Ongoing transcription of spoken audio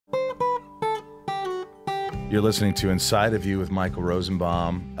You're listening to Inside of You with Michael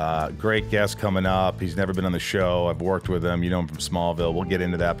Rosenbaum. Great guest coming up. He's never been on the show. I've worked with him. You know him from Smallville. We'll get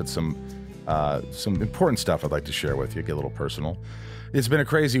into that, but some important stuff I'd like to share with you, get a little personal. It's been a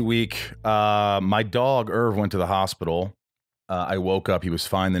crazy week. My dog, Irv, went to the hospital. I woke up. He was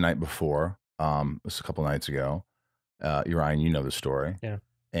fine the night before. This was a couple nights ago. Ryan, you know the story. Yeah.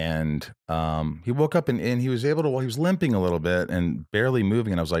 And he woke up and he was able to, he was limping a little bit and barely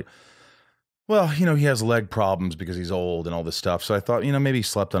moving. And I was like, well, you know, he has leg problems because he's old and all this stuff. So I thought, you know, maybe he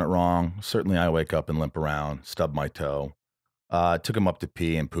slept on it wrong. Certainly I wake up and limp around, stub my toe. Took him up to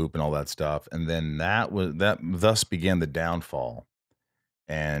pee and poop and all that stuff. And then that thus began the downfall.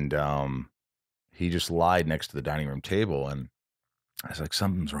 And he just lied next to the dining room table. And I was like,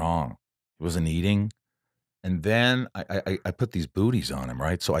 something's wrong. He wasn't eating. And then I put these booties on him,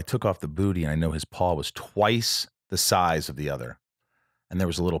 right? So I took off the booty and I know his paw was twice the size of the other. And there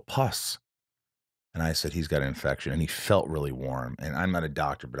was a little pus. And I said, he's got an infection. And he felt really warm. And I'm not a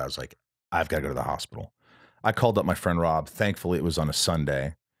doctor, but I was like, I've got to go to the hospital. I called up my friend Rob. Thankfully, it was on a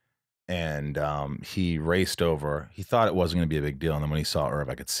Sunday. And he raced over. He thought it wasn't going to be a big deal. And then when he saw Irv,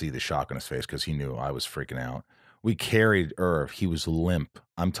 I could see the shock on his face because he knew I was freaking out. We carried Irv. He was limp.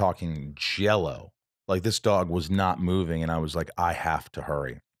 I'm talking jello. Like this dog was not moving. And I was like, I have to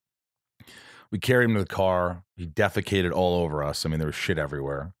hurry. We carried him to the car. He defecated all over us. I mean, there was shit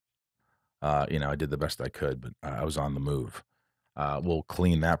everywhere. You know, I did the best I could, but I was on the move. We'll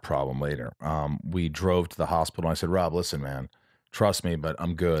clean that problem later. We drove to the hospital. And I said, Rob, listen, man, trust me, but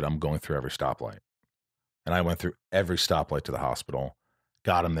I'm good. I'm going through every stoplight. And I went through every stoplight to the hospital,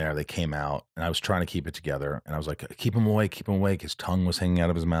 got him there. They came out and I was trying to keep it together. And I was like, keep him awake, keep him awake. His tongue was hanging out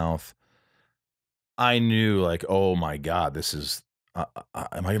of his mouth. I knew like, oh my God, this is, am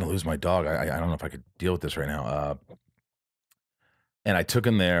I going to lose my dog? I don't know if I could deal with this right now. And I took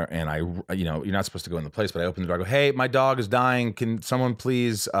him there and you know, you're not supposed to go in the place, but I opened the door. I go, hey, my dog is dying. Can someone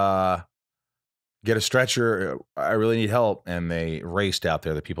please get a stretcher? I really need help. And they raced out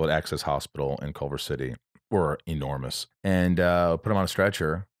there. The people at Access Hospital in Culver City were enormous and put him on a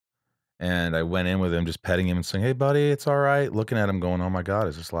stretcher. And I went in with him, just petting him and saying, hey, buddy, it's all right. Looking at him going, oh, my God,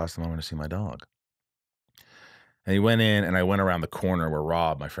 is this the last time I'm going to see my dog? And he went in and I went around the corner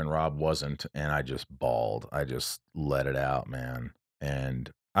where my friend Rob wasn't. And I just bawled. I just let it out, man.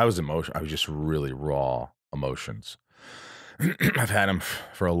 And I was emotional. I was just really raw emotions. I've had him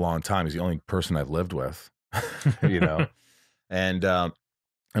for a long time. He's the only person I've lived with, you know. And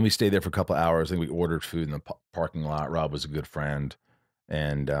we stayed there for a couple of hours. I think we ordered food in the parking lot. Rob was a good friend,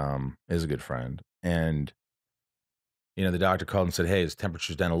 and is a good friend. And you know, the doctor called and said, "Hey, his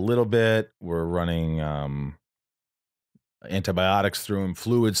temperature's down a little bit. We're running antibiotics through him,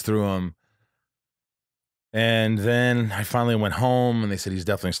 fluids through him." And then I finally went home and they said he's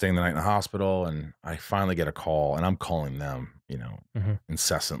definitely staying the night in the hospital. And I finally get a call and I'm calling them, you know,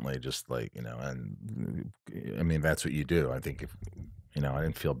 incessantly, just like, you know, and I mean, that's what you do. I think if, you know, I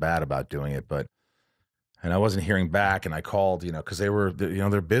didn't feel bad about doing it, and I wasn't hearing back. And I called, you know, cause you know,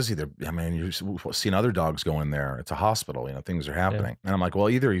 they're busy. I mean, you've seen other dogs go in there. It's a hospital, you know, things are happening. Yeah. And I'm like, well,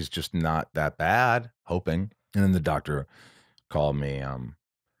 either he's just not that bad, hoping. And then the doctor called me,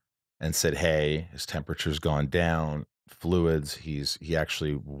 and said, hey, his temperature's gone down, fluids. He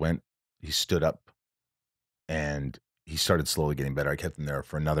stood up and he started slowly getting better. I kept him there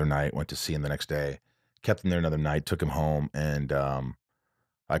for another night, went to see him the next day, kept him there another night, took him home. And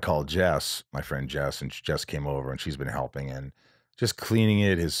I called Jess, my friend Jess, and Jess came over and she's been helping and just cleaning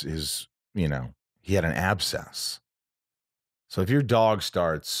it. His, you know, he had an abscess. So if your dog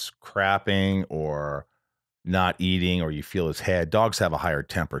starts crapping or not eating, or you feel his head, dogs have a higher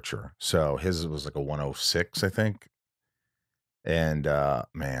temperature. So his was like a 106, I think. And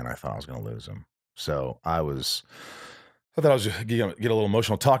man, I thought I was going to lose him. So I thought I was going to get a little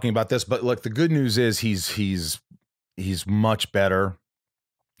emotional talking about this, but look, the good news is he's much better.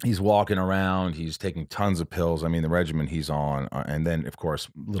 He's walking around. He's taking tons of pills. I mean, the regimen he's on. And then of course,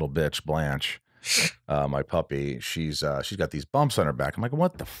 little bitch Blanche, my puppy, she's got these bumps on her back. I'm like,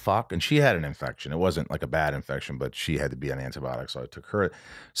 what the fuck? And she had an infection. It wasn't like a bad infection, but she had to be on antibiotics. So I took her.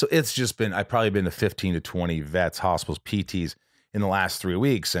 So it's just I've probably been to 15 to 20 vets, hospitals, PTs in the last 3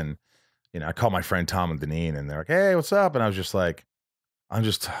 weeks. And, you know, I called my friend Tom and Deneen and they're like, hey, what's up? And I was just like, I'm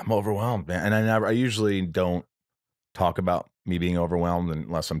overwhelmed, man. And I usually don't talk about me being overwhelmed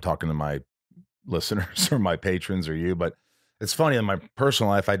unless I'm talking to my listeners or my patrons or you. But it's funny, in my personal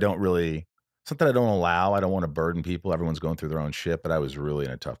life, I don't really, something I don't allow. I don't want to burden people. Everyone's going through their own shit, but I was really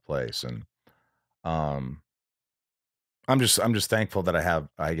in a tough place. And I'm just thankful that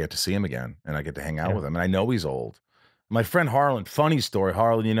I get to see him again and I get to hang out with him. And I know he's old. My friend Harlan, funny story.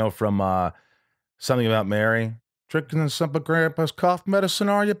 Harlan, you know, from Something about Mary. Drinking some of Grandpa's cough medicine,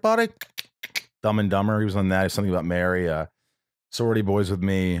 are you, buddy? Dumb and Dumber. He was on that. Something about Mary. Sorority Boys with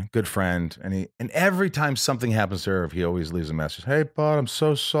Me. Good friend. And every time something happens to her, he always leaves a message. Hey, bud, I'm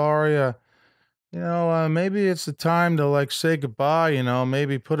so sorry. Maybe it's the time to like say goodbye.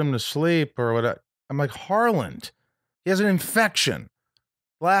 Maybe put him to sleep or what. I'm like, Harland. He has an infection.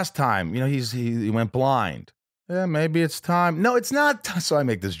 Last time, he went blind. Yeah, maybe it's time. No, it's not. So I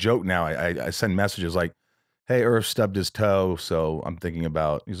make this joke now. I send messages like, hey, Irv stubbed his toe, so I'm thinking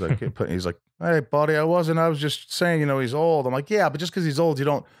about, he's like, hey, buddy, I was just saying, he's old. I'm like, yeah, but just because he's old,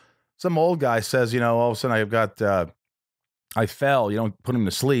 some old guy says, all of a sudden I fell, you don't put him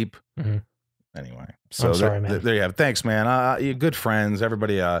to sleep. Mm-hmm. Anyway, so I'm sorry, man. There you have it. Thanks, man. You're good friends,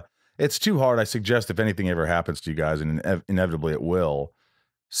 everybody. It's too hard. I suggest if anything ever happens to you guys, and inevitably it will,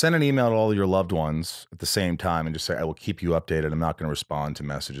 send an email to all your loved ones at the same time and just say, I will keep you updated. I'm not going to respond to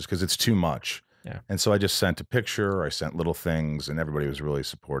messages because it's too much. Yeah. And so I just sent a picture, I sent little things, and everybody was really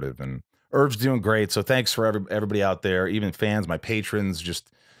supportive. And Irv's doing great. So thanks for everybody out there, even fans, my patrons,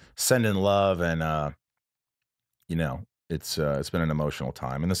 just sending love. And, it's been an emotional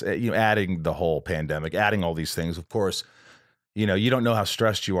time. And this, adding the whole pandemic, adding all these things, of course, you don't know how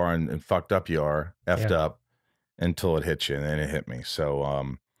stressed you are and fucked up you are, effed up, until it hits you. And then it hit me.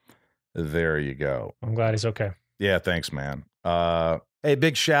 So there you go. I'm glad he's okay. Yeah, thanks, man. Hey,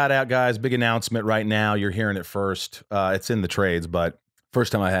 big shout out, guys. Big announcement right now. You're hearing it first. It's in the trades, but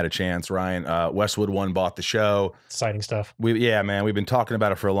first time I had a chance, Ryan, Westwood One bought the show. Exciting stuff. Yeah, man. We've been talking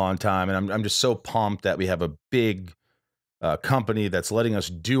about it for a long time, and I'm just so pumped that we have a big company that's letting us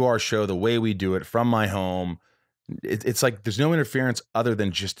do our show the way we do it from my home. It's like there's no interference other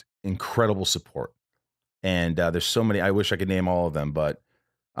than just incredible support. And there's so many. I wish I could name all of them, but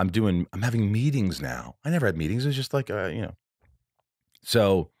I'm having meetings now. I never had meetings. It's just like,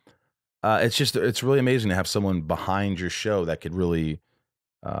 So it's really amazing to have someone behind your show that could really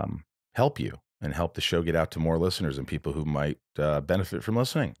help you and help the show get out to more listeners and people who might benefit from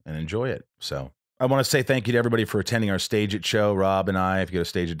listening and enjoy it. So I want to say thank you to everybody for attending our Stage It show. Rob and I, if you go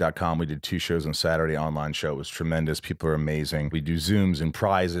to stageit.com, we did 2 shows on Saturday, online show. It was tremendous. People are amazing. We do Zooms and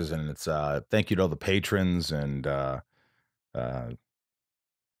prizes, and it's thank you to all the patrons, and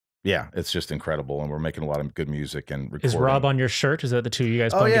yeah, it's just incredible, and we're making a lot of good music and recording. Is Rob on your shirt? Is that the two you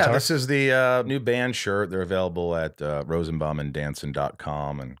guys playing guitar? Yeah, this is the new band shirt. They're available at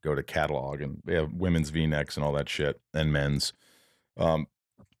rosenbaumanddancing.com, and go to catalog, and they have women's V-necks and all that shit, and men's.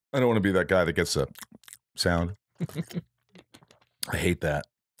 I don't want to be that guy that gets a sound. I hate that.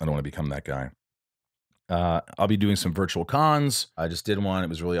 I don't want to become that guy. I'll be doing some virtual cons. I just did one. It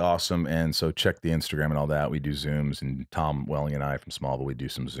was really awesome. And so check the Instagram and all that. We do Zooms, and Tom Welling and I from Smallville, we do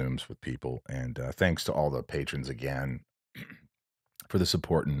some Zooms with people. And thanks to all the patrons again for the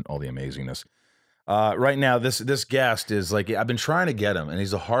support and all the amazingness. Right now, this guest is like, I've been trying to get him, and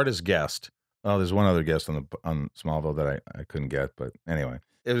he's the hardest guest. Oh, there's one other guest on Smallville that I couldn't get. But anyway,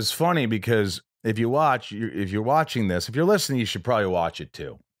 it was funny because if you're watching this, if you're listening, you should probably watch it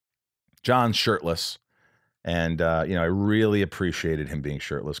too. John's shirtless. And, I really appreciated him being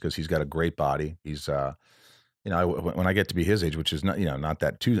shirtless because he's got a great body. He's, when I get to be his age, which is not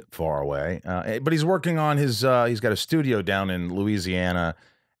that too far away, but he's working on his, he's got a studio down in Louisiana,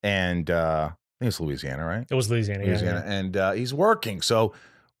 and I think it's Louisiana, right? It was Louisiana. Yeah. And he's working. So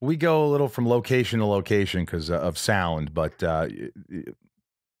we go a little from location to location because of sound, but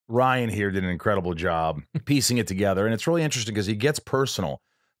Ryan here did an incredible job piecing it together. And it's really interesting because he gets personal.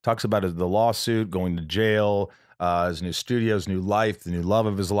 Talks about the lawsuit, going to jail, his new studio, his new life, the new love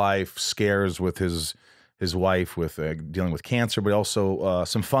of his life, scares with his wife with dealing with cancer, but also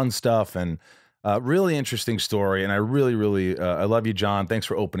some fun stuff, and really interesting story. And I really, really, I love you, John. Thanks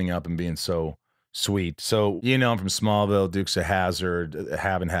for opening up and being so sweet. So, I'm from Smallville, Dukes of Hazzard,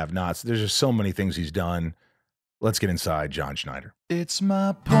 have and have nots. There's just so many things he's done. Let's get inside John Schneider. It's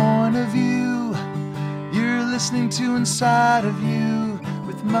my point of view. You're listening to Inside of You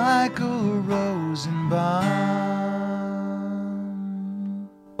with Michael Rosenbaum.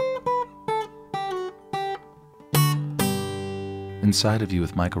 Inside of You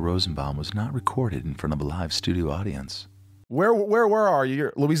with Michael Rosenbaum was not recorded in front of a live studio audience. Where are you?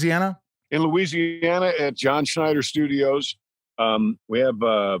 You're Louisiana? In Louisiana at John Schneider Studios. We have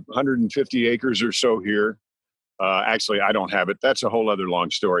 150 acres or so here. Actually, I don't have it. That's a whole other long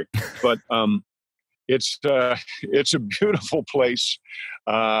story. But it's a beautiful place.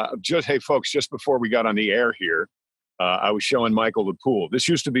 Hey, folks, just before we got on the air here, I was showing Michael the pool. This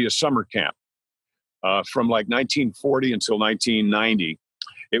used to be a summer camp from like 1940 until 1990.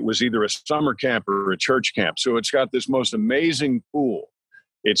 It was either a summer camp or a church camp. So it's got this most amazing pool.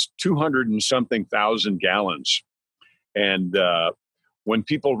 it's 200 and something thousand gallons. And when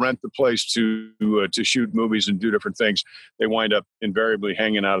people rent the place to shoot movies and do different things, they wind up invariably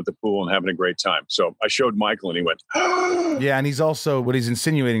hanging out at the pool and having a great time. So I showed Michael, and he went, yeah. And he's also, what he's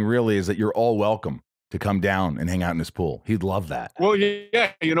insinuating really is that you're all welcome to come down and hang out in his pool. He'd love that. Well,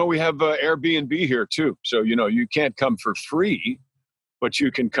 yeah, we have Airbnb here too. So, you can't come for free, but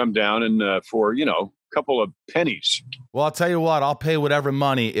you can come down and for, a couple of pennies. Well, I'll tell you what, I'll pay whatever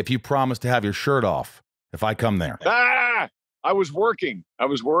money if you promise to have your shirt off if I come there. I was working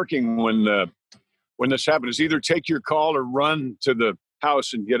when this happened. It's either take your call or run to the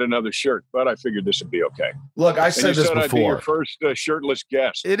house and get another shirt. But I figured this would be okay. Look, I said this before. I'd be your first shirtless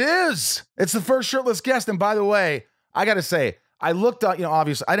guest. It is. It's the first shirtless guest. And by the way, I got to say, I looked up,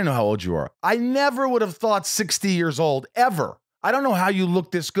 obviously, I didn't know how old you are. I never would have thought 60 years old, ever. I don't know how you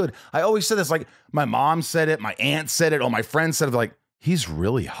look this good. I always said this, like, my mom said it, my aunt said it, all my friends said it, like, he's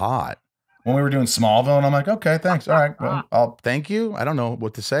really hot. When we were doing Smallville, and I'm like, okay, thanks. All right, well, I'll thank you. I don't know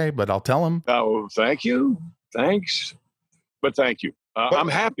what to say, but I'll tell him. Oh, thank you. Thanks. But thank you. I'm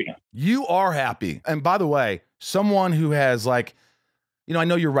happy. You are happy. And by the way, someone who has, like, I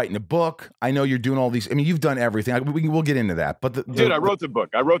know you're writing a book. I know you're doing all these. I mean, you've done everything. We'll get into that. But I wrote the book.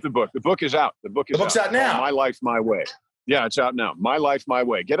 The book is out. The book's out now. My Life, My Way. Yeah, it's out now. My Life, My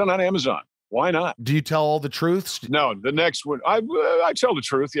Way. Get it on Amazon. Why not? Do you tell all the truths? No, the next one, I tell the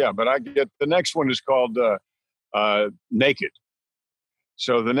truth, yeah, but the next one is called Naked.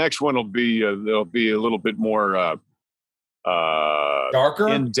 So the next one will be a little bit more darker,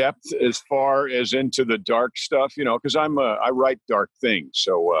 in depth as far as into the dark stuff, because I write dark things.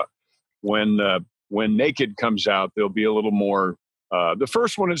 So when Naked comes out, there'll be a little more. The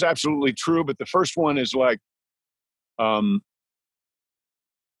first one is absolutely true, but the first one is like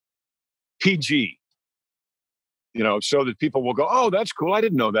PG, so that people will go, oh, that's cool. I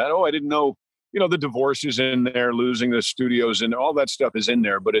didn't know that. Oh, I didn't know, the divorce is in there, losing the studios and all that stuff is in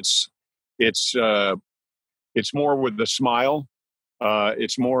there, but it's more with the smile.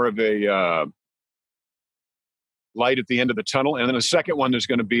 It's more of a light at the end of the tunnel. And then the second one, there's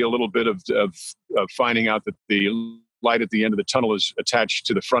going to be a little bit of finding out that the light at the end of the tunnel is attached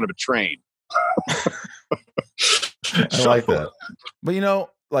to the front of a train. I like that. But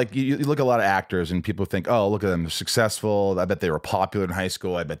like you look at a lot of actors and people think, oh, look at them, they're successful. I bet they were popular in high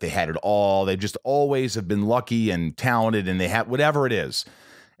school. I bet they had it all. They just always have been lucky and talented, and they have whatever it is.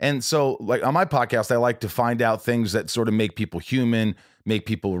 And so, like on my podcast, I like to find out things that sort of make people human, make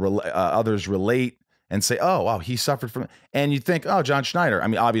people others relate, and say, oh, wow, he suffered from it. And you think, oh, John Schneider. I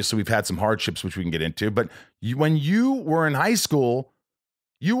mean, obviously we've had some hardships, which we can get into, but when you were in high school,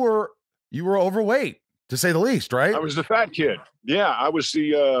 you were overweight, to say the least, right? I was the fat kid. Yeah, I was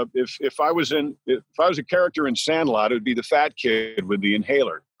the if I was a character in Sandlot, it would be the fat kid with the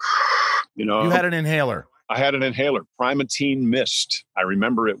inhaler. You had an inhaler. I had an inhaler, Primatene Mist. I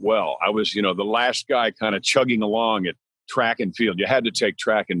remember it well. I was, the last guy kind of chugging along at track and field. You had to take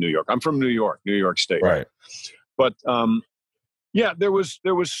track in New York. I'm from New York State. Right. But yeah, there was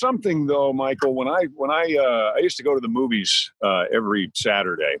something though, Michael, when I used to go to the movies every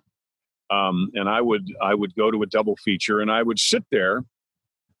Saturday. And I would go to a double feature, and I would sit there,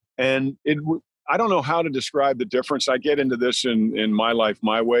 and I don't know how to describe the difference. I get into this in My Life,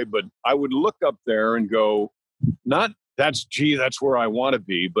 My Way, but I would look up there and go, not that's where I want to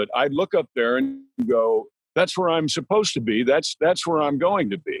be, but I'd look up there and go, that's where I'm supposed to be. That's where I'm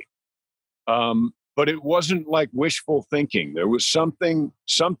going to be. But it wasn't like wishful thinking. There was something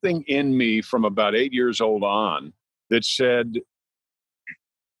in me from about 8 years old on that said,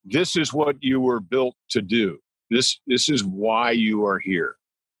 this is what you were built to do. This is why you are here.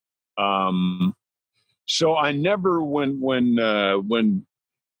 So I never, when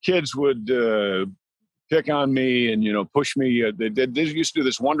kids would pick on me and push me, they used to do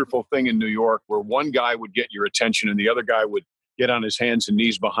this wonderful thing in New York where one guy would get your attention and the other guy would get on his hands and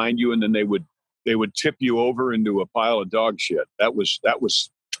knees behind you, and then they would tip you over into a pile of dog shit. That was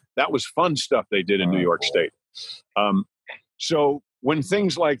fun stuff they did in New York State. So when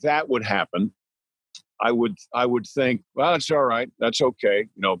things like that would happen, I would think, well, it's all right. That's okay.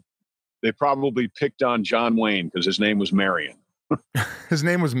 They probably picked on John Wayne because his name was Marion. His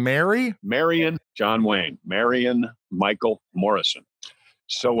name was Mary? Marion, John Wayne, Marion, Michael Morrison.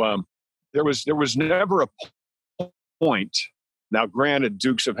 So there was never a point. Now, granted,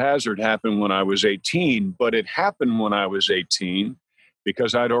 Dukes of Hazzard happened when I was 18, but it happened when I was 18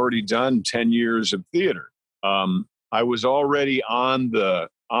 because I'd already done 10 years of theater. I was already on the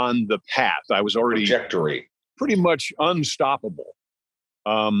path. I was already trajectory, pretty much unstoppable.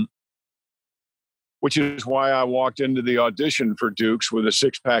 which is why I walked into the audition for Dukes with a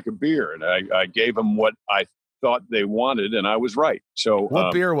 6-pack of beer, and I gave them what I thought they wanted, and I was right. So,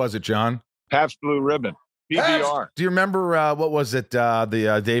 what beer was it, John? Pabst Blue Ribbon, PBR. Do you remember what was it?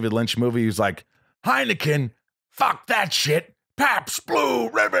 The David Lynch movie. He was like, Heineken, fuck that shit. Pabst Blue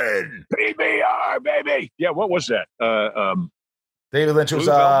Ribbon, PBR, baby. Yeah, what was that? David Lynch was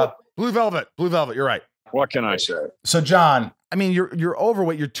Velvet? Blue Velvet. Blue Velvet. You're right. What can I say? So, John, I mean, you're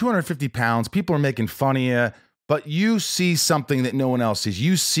overweight. You're 250 pounds. People are making fun of you, but you see something that no one else sees.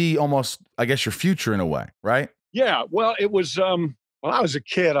 You see almost, I guess, your future in a way, right? Yeah. Well, it was when I was a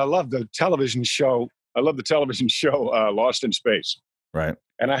kid. I loved the television show. Lost in Space. Right.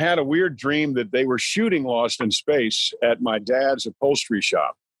 And I had a weird dream that they were shooting Lost in Space at my dad's upholstery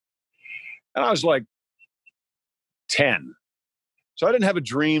shop. And I was like 10. So I didn't have a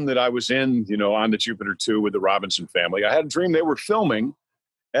dream that I was in, On to Jupiter 2 with the Robinson family. I had a dream they were filming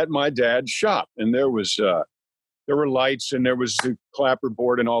at my dad's shop. And there were lights and there was the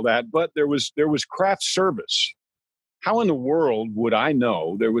clapperboard and all that, but there was craft service. How in the world would I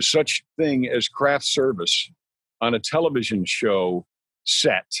know there was such thing as craft service on a television show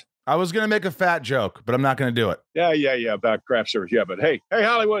set? I was going to make a fat joke, but I'm not going to do it. Yeah, about craft service. Yeah, but hey,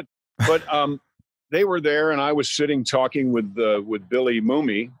 Hollywood. But they were there, and I was sitting talking with Billy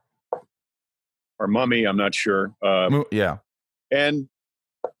Mooney, or Mummy, I'm not sure. Yeah. And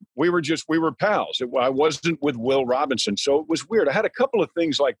we were pals. I wasn't with Will Robinson, so it was weird. I had a couple of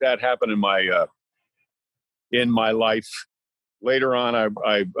things like that happen in my life. Later on,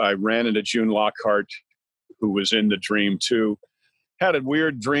 I ran into June Lockhart, who was in the dream too. Had a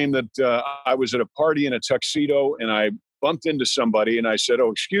weird dream that I was at a party in a tuxedo and I bumped into somebody and I said,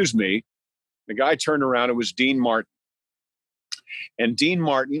 "Oh, excuse me." The guy turned around. It was Dean Martin. And Dean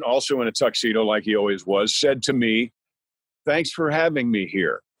Martin, also in a tuxedo like he always was, said to me, "Thanks for having me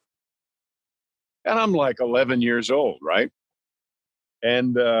here." And I'm like 11 years old, right?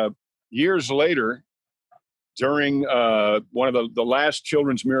 And years later, during one of the last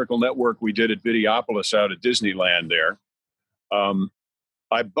Children's Miracle Network we did at Videopolis out at Disneyland there,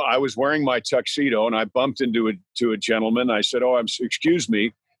 I was wearing my tuxedo and I bumped into a gentleman. I said, "Oh, excuse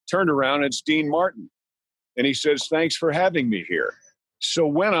me." Turned around, it's Dean Martin. And he says, "Thanks for having me here." So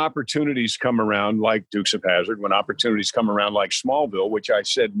when opportunities come around like Dukes of Hazzard, when opportunities come around like Smallville, which I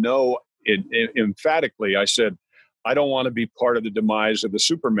said no, emphatically, I said, I don't want to be part of the demise of the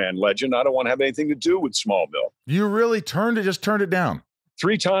Superman legend. I don't want to have anything to do with Smallville. You really just turned it down?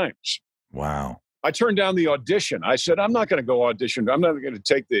 3 times. Wow. I turned down the audition. I said, I'm not going to go audition. I'm not going to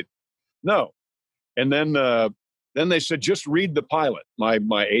take no. And then they said, just read the pilot.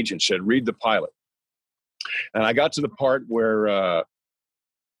 My agent said, read the pilot. And I got to the part where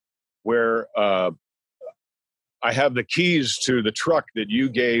I have the keys to the truck that you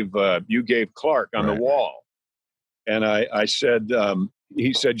gave Clark on the wall. And I said,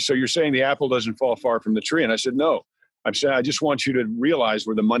 he said, "So you're saying the apple doesn't fall far from the tree?" And I said, "No. I'm saying I just want you to realize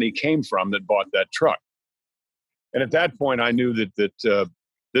where the money came from that bought that truck." And at that point, I knew that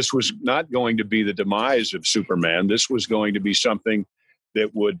this was not going to be the demise of Superman. This was going to be something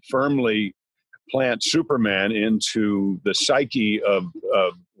that would firmly plant Superman into the psyche of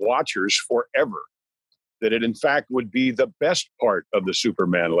watchers forever. That it, in fact, would be the best part of the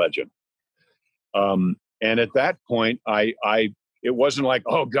Superman legend. And at that point, it wasn't like,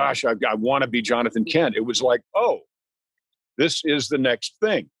 oh gosh, I want to be Jonathan Kent. It was like, oh, this is the next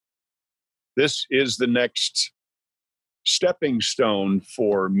thing. This is the next stepping stone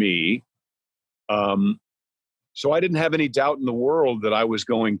for me. So I didn't have any doubt in the world that I was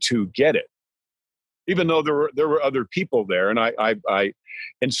going to get it, even though there were other people there. And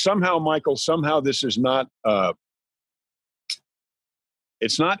and somehow, Michael, this is not,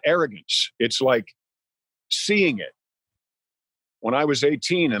 it's not arrogance. It's like seeing it. When I was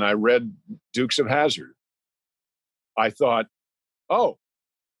 18 and I read Dukes of Hazzard, I thought, oh,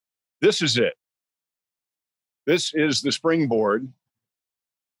 this is it. This is the springboard,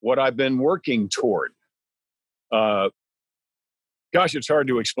 what I've been working toward. Gosh, it's hard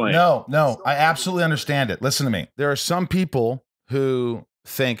to explain. No, I absolutely understand it. Listen to me. There are some people who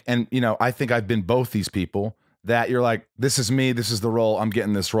think, and I think I've been both these people, that you're like, this is me, this is the role, I'm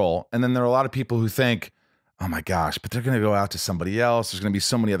getting this role. And then there are a lot of people who think, oh my gosh, but they're going to go out to somebody else. There's going to be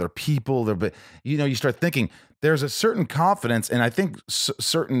so many other people there. But, you start thinking there's a certain confidence. And I think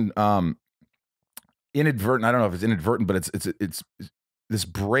certain inadvertent, I don't know if it's inadvertent, but it's this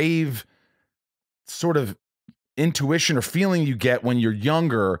brave sort of intuition or feeling you get when you're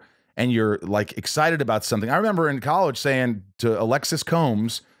younger and you're like excited about something. I remember in college saying to Alexis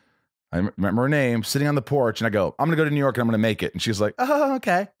Combs, I remember her name, sitting on the porch, and I go, I'm going to go to New York and I'm going to make it. And she's like, oh,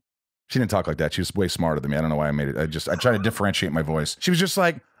 okay. She didn't talk like that. She was way smarter than me. I don't know why I made it. I try to differentiate my voice. She was just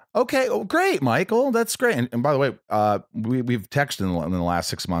like, okay, oh, great, Michael. That's great. And by the way, we've texted in the last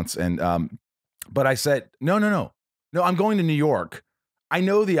 6 months. But I said, no, I'm going to New York. I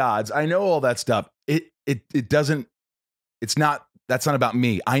know the odds. I know all that stuff. It doesn't, that's not about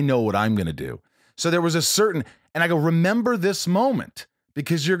me. I know what I'm going to do. So there was and I go, remember this moment,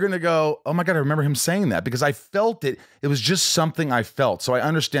 because you're going to go, oh my God, I remember him saying that, because I felt it. It was just something I felt. So I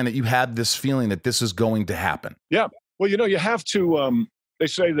understand that you had this feeling that this is going to happen. Yeah. Well, you have to, they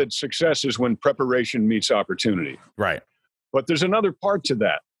say that success is when preparation meets opportunity. Right. But there's another part to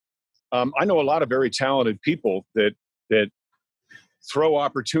that. I know a lot of very talented people that throw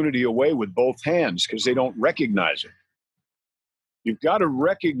opportunity away with both hands because they don't recognize it. You've got to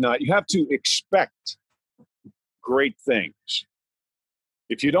recognize, you have to expect great things.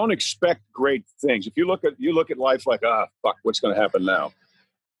 If you don't expect great things, if you look at life like, fuck, what's going to happen now?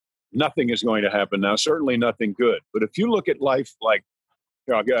 Nothing is going to happen now. Certainly nothing good. But if you look at life like,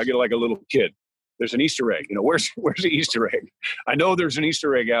 I get like a little kid. There's an Easter egg. Where's the Easter egg? I know there's an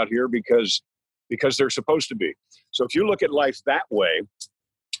Easter egg out here because they're supposed to be. So if you look at life that way,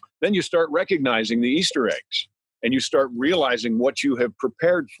 then you start recognizing the Easter eggs and you start realizing what you have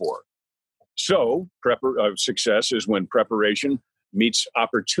prepared for. So success is when preparation meets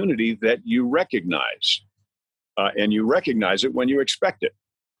opportunity that you recognize, and you recognize it when you expect it.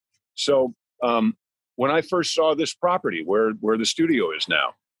 So when I first saw this property where the studio is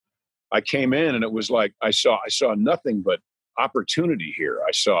now, I came in and it was like I saw nothing but opportunity here.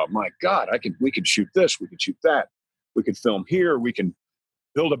 I saw, my God, we could shoot this, we could shoot that, we could film here, we can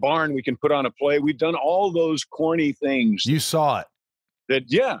build a barn, we can put on a play. We've done all those corny things. You saw it. That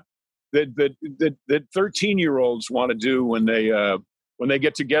 13-year-olds want to do when they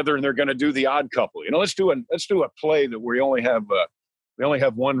get together and they're going to do The Odd Couple. Let's do a play that we only have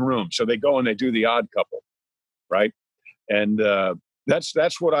one room. So they go and they do The Odd Couple, right? And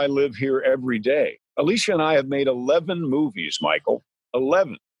that's what I live here every day. Alicia and I have made 11 movies, Michael.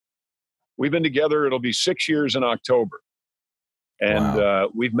 11. We've been together. It'll be 6 years in October. And wow.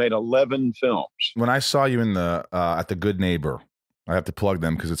 We've made 11 films. When I saw you in at the Good Neighbor, I have to plug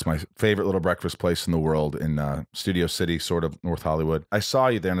them because it's my favorite little breakfast place in the world in Studio City, sort of North Hollywood. I saw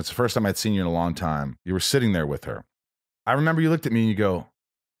you there, and it's the first time I'd seen you in a long time. You were sitting there with her. I remember you looked at me and you go,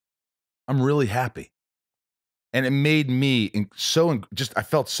 I'm really happy. And it made me I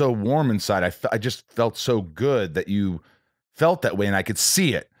felt so warm inside. I just felt so good that you felt that way, and I could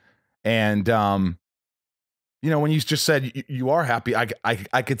see it. And, when you just said you are happy,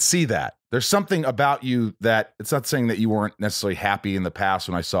 I could see that. There's something about you that, it's not saying that you weren't necessarily happy in the past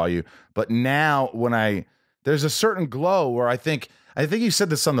when I saw you, but now there's a certain glow where I think you said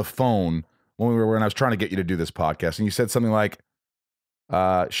this on the phone when I was trying to get you to do this podcast, and you said something like,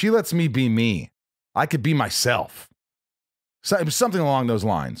 she lets me be me. I could be myself. So it was something along those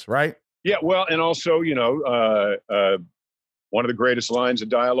lines, right? Yeah, well, and also, one of the greatest lines of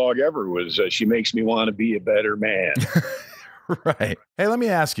dialogue ever was, she makes me want to be a better man. Right. Hey, let me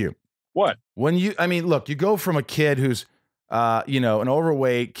ask you. What? Look, you go from a kid who's, an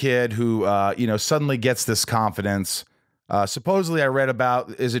overweight kid who, suddenly gets this confidence. Supposedly I read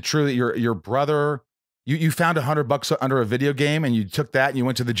about, is it true that your brother, you found $100 under a video game and you took that and you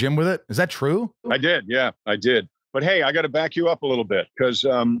went to the gym with it? Is that true? I did. Yeah, I did. But hey, I got to back you up a little bit, because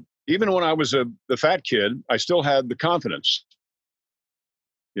even when I was the fat kid, I still had the confidence.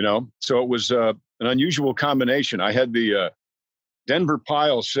 So it was an unusual combination. I had Denver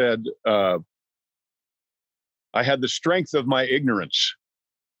Pyle said, I had the strength of my ignorance.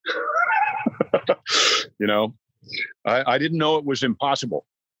 I didn't know it was impossible.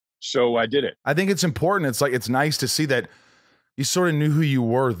 So I did it. I think it's important. It's nice to see that you sort of knew who you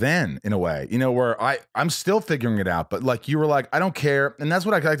were then, in a way, where I'm still figuring it out, but like you were like, I don't care. And that's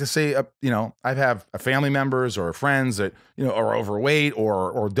what I like to say. I have family members or friends that, are overweight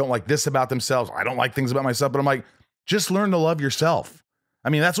or don't like this about themselves. I don't like things about myself, but I'm like, just learn to love yourself.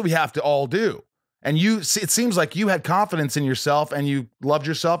 I mean, that's what we have to all do. And it seems like you had confidence in yourself and you loved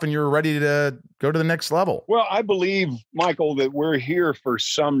yourself and you're ready to go to the next level. Well, I believe, Michael, that we're here for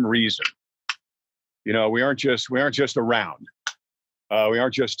some reason. We aren't just around. We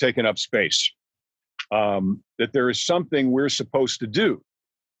aren't just taking up space. That there is something we're supposed to do.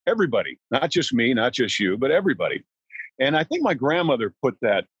 Everybody, not just me, not just you, but everybody. And I think my grandmother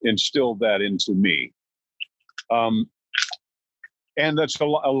instilled that into me. And that's a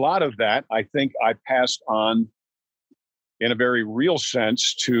lot of that, I think I passed on in a very real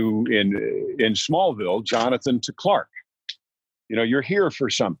sense in Smallville, Jonathan to Clark. You're here for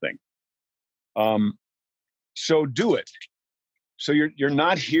something. So do it. So you're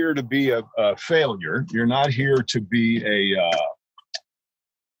not here to be a failure. You're not here to be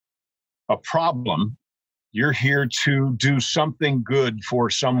a problem. You're here to do something good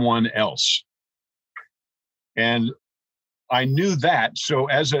for someone else. And I knew that. So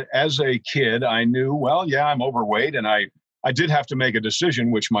as a kid, I knew, well, yeah, I'm overweight, and I did have to make a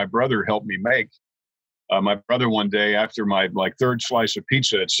decision, which my brother helped me make. My brother one day, after my third slice of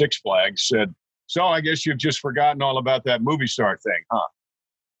pizza at Six Flags, said, "So I guess you've just forgotten all about that movie star thing, huh?"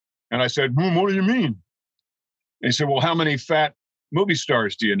 And I said, "What do you mean?" And he said, "Well, how many fat movie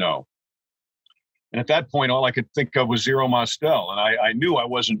stars do you know?" And at that point, all I could think of was Zero Mostel. And I knew I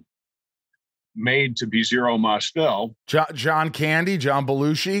wasn't made to be Zero Mostel. John Candy, John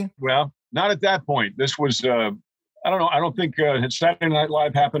Belushi? Well, not at that point. This was, I don't know. I don't think Saturday Night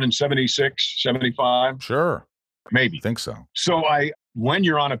Live happened in 76, 75. Sure. Maybe. I think so. So when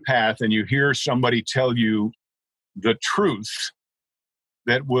you're on a path and you hear somebody tell you the truth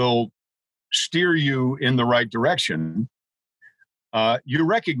that will steer you in the right direction, you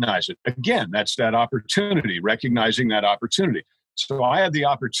recognize it. Again, that's that opportunity, recognizing that opportunity. So I had the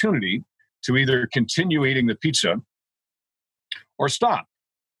opportunity to either continue eating the pizza or stop,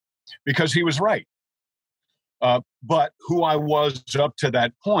 because he was right. But who I was up to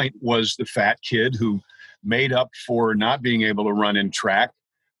that point was the fat kid who made up for not being able to run in track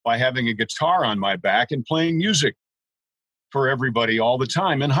by having a guitar on my back and playing music for everybody all the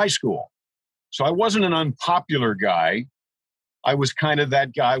time in high school. So I wasn't an unpopular guy. I was kind of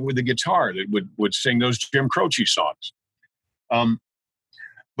that guy with the guitar that would sing those Jim Croce songs.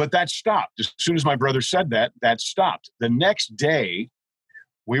 But that stopped. As soon as my brother said that, that stopped. The next day,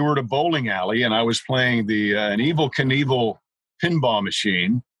 we were at a bowling alley, and I was playing an Evel Knievel pinball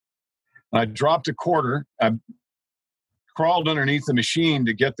machine. I dropped a quarter. I crawled underneath the machine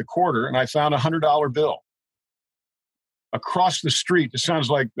to get the quarter, and I found a $100 bill. Across the street, it sounds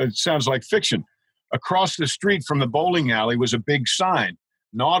like fiction. Across the street from the bowling alley was a big sign.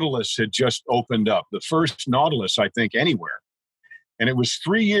 Nautilus had just opened up, the first Nautilus, I think, anywhere. And it was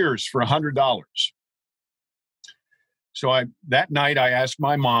 3 years for $100. So that night I asked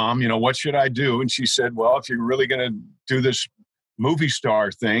my mom, what should I do? And she said, well, if you're really going to do this movie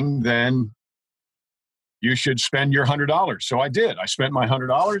star thing, then you should spend your $100. So I did. I spent my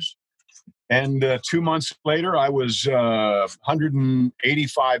 $100. And 2 months later, I was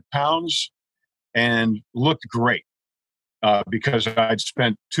 185 pounds and looked great because I'd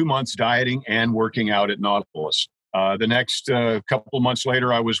spent 2 months dieting and working out at Nautilus. The next couple of months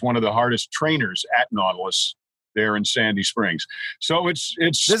later, I was one of the hardest trainers at Nautilus there in Sandy Springs. So it's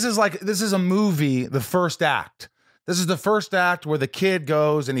this is a movie, the first act. This is the first act where the kid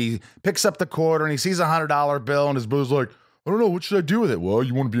goes and he picks up the quarter and he sees a $100 bill and his brother's like, I don't know, what should I do with it? Well,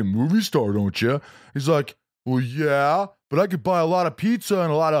 you want to be a movie star, don't you? He's like, well, yeah, but I could buy a lot of pizza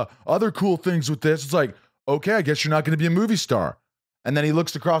and a lot of other cool things with this. It's like, okay, I guess you're not going to be a movie star. And then he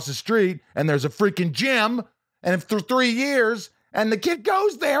looks across the street and there's a freaking gym, and for 3 years, and the kid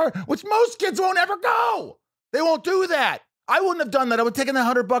goes there, which most kids won't ever go. They won't do that. I wouldn't have done that. I would have taken the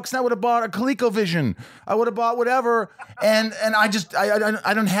 $100 and I would have bought a ColecoVision. I would have bought whatever. And I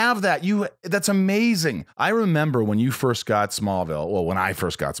don't have that. That's amazing. I remember when you first got Smallville. Well, when we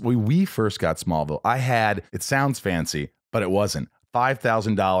first got Smallville, I had, it sounds fancy, but it wasn't,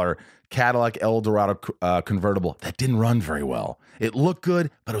 $5,000 Cadillac Eldorado convertible that didn't run very well. It looked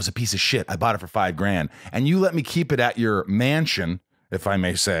good, but it was a piece of shit. I bought it for $5,000, and you let me keep it at your mansion, if I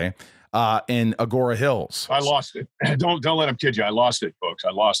may say, in Agora Hills. I lost it. Don't let him kid you. I lost it, folks.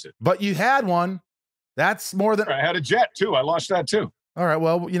 I lost it. But you had one. That's more than... I had a jet, too. I lost that, too. All right,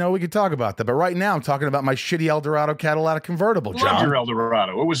 well, we could talk about that. But right now, I'm talking about my shitty Eldorado Cadillac convertible, John. Love your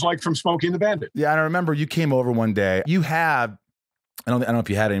Eldorado. It was like from Smokey and the Bandit. Yeah, and I remember you came over one day. You had... I don't know if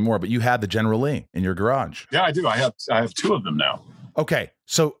you had any more, but you had the General Lee in your garage. Yeah, I do. I have 2 of them now. Okay,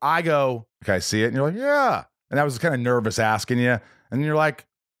 so I go, can I see it? And you're like, yeah. And I was kind of nervous asking you. And you're like,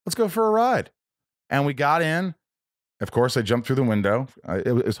 let's go for a ride. And we got in. Of course, I jumped through the window.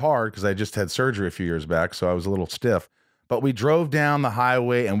 It was hard because I just had surgery a few years back, so I was a little stiff. But we drove down the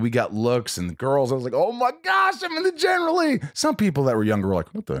highway and we got looks, and the girls, I was like, oh my gosh, I'm in the General Lee. Some people that were younger were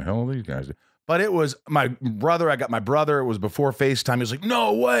like, what the hell are these guys doing? But it was my brother. I got my brother. It was before FaceTime. He was like,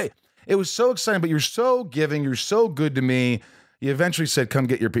 no way. It was so exciting, but you're so giving. You're so good to me. You eventually said, come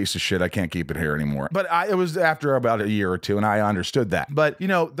get your piece of shit. I can't keep it here anymore. But it was after about a year or two, and I understood that. But,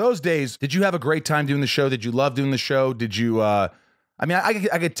 those days, did you have a great time doing the show? Did you love doing the show? Did you, I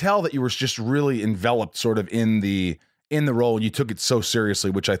could tell that you were just really enveloped sort of in the role, and you took it so seriously,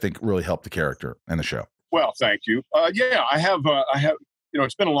 which I think really helped the character and the show. Well, thank you. Yeah, I have,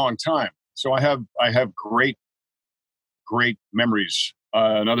 it's been a long time. So I have great great memories.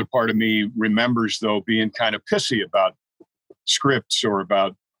 Another part of me remembers, though, being kind of pissy about scripts or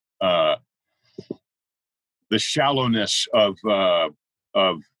about the shallowness of the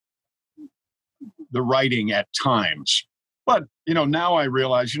writing at times. But, now I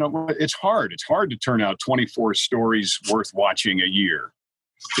realize, it's hard. It's hard to turn out 24 stories worth watching a year.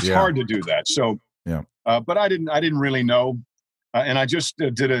 It's hard to do that. So, but I didn't really know. And I just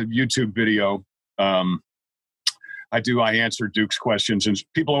did a YouTube video. I answer Duke's questions, and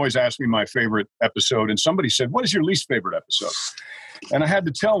people always ask me my favorite episode. And somebody said, "What is your least favorite episode?" And I had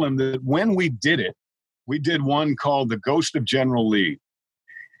to tell them that when we did it, we did one called The Ghost of General Lee.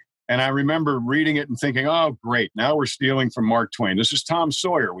 And I remember reading it and thinking, oh, great. Now we're stealing from Mark Twain. This is Tom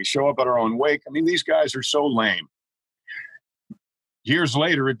Sawyer. We show up at our own wake. I mean, these guys are so lame. Years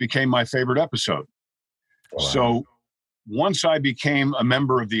later, it became my favorite episode. Wow. So once I became a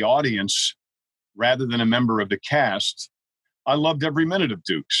member of the audience rather than a member of the cast, I loved every minute of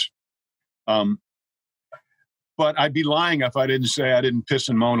Dukes. But I'd be lying if I didn't say I didn't piss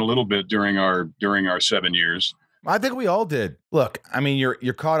and moan a little bit during our 7 years. I think we all did. Look, I mean,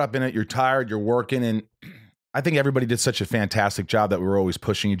 you're caught up in it. You're tired. You're working, and I think everybody did such a fantastic job that we were always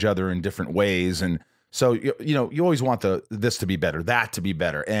pushing each other in different ways. And so you always want this to be better, that to be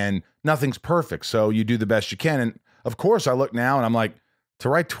better, and nothing's perfect. So you do the best you can. And of course, I look now and I'm like, to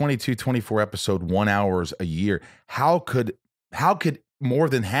write 22, 24 episode 1 hours a year, how could more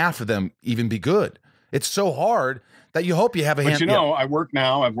than half of them even be good? It's so hard that you hope you have a hand. But I've worked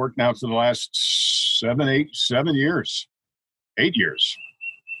now for the last 7 years, 8 years.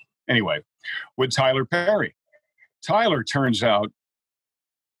 Anyway, with Tyler Perry. Tyler turns out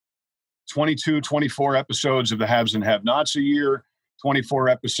 22, 24 episodes of the Haves and Have-Nots a year, 24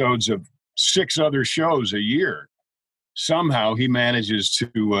 episodes of 6 other shows a year. Somehow he manages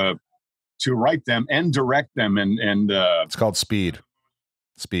to write them and direct them. And it's called speed.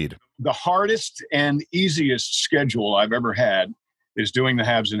 The hardest and easiest schedule I've ever had is doing the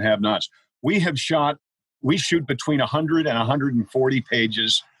Haves and Have-Nots. We shoot between 100 and 140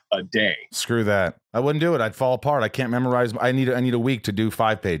 pages a day. Screw that. I wouldn't do it. I'd fall apart. I can't memorize. I need a week to do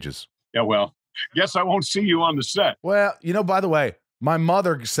 5 pages. Yeah, well, guess I won't see you on the set. Well, by the way, my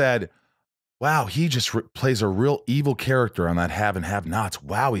mother said, wow, he just plays a real evil character on that Have and Have-Nots.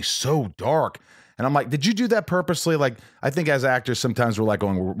 Wow, he's so dark. And I'm like, did you do that purposely? Like, I think as actors, sometimes we're like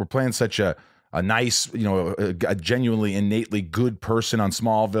going, we're playing such a nice, a genuinely, innately good person on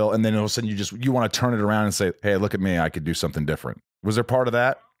Smallville. And then all of a sudden you want to turn it around and say, hey, look at me. I could do something different. Was there part of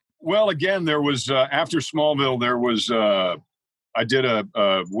that? Well, again, there was, after Smallville, there was, I did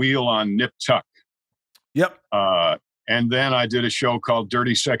a wheel on Nip Tuck. Yep. And then I did a show called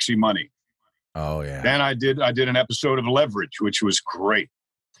Dirty Sexy Money. Oh, yeah. Then I did an episode of Leverage, which was great.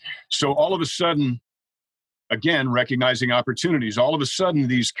 So all of a sudden, again, recognizing opportunities, all of a sudden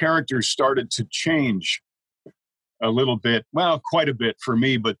these characters started to change a little bit. Well, quite a bit for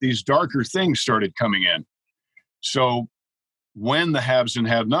me, but these darker things started coming in. So when the Haves and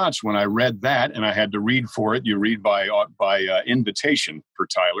Have-Nots, when I read that, and I had to read for it, you read by invitation for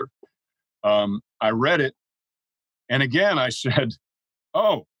Tyler. I read it. And again, I said,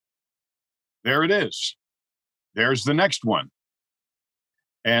 oh, there it is. There's the next one.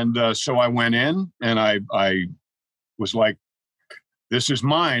 And so I went in and I was like, this is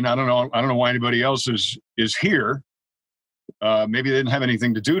mine. I don't know why anybody else is here. Maybe they didn't have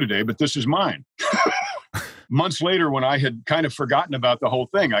anything to do today, but this is mine. Months later, when I had kind of forgotten about the whole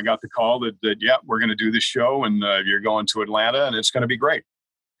thing, I got the call that yeah, we're going to do this show and you're going to Atlanta and it's going to be great.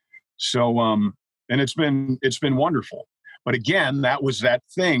 So, and it's been wonderful. But again, that was that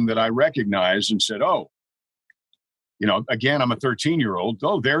thing that I recognized and said, oh, again, I'm a 13-year-old.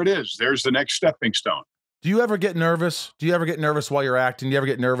 Oh, there it is. There's the next stepping stone. Do you ever get nervous? Do you ever get nervous while you're acting? Do you ever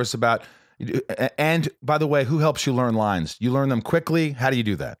get nervous about, and by the way, who helps you learn lines? You learn them quickly? How do you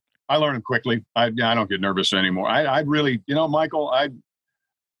do that? I learn them quickly. I don't get nervous anymore. I really, Michael, I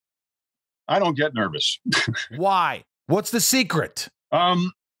don't get nervous. Why? What's the secret?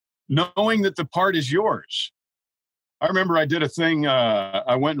 Knowing that the part is yours. I remember I did a thing,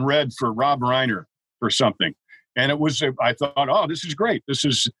 I went and read for Rob Reiner for something. And it was, I thought, oh, this is great. This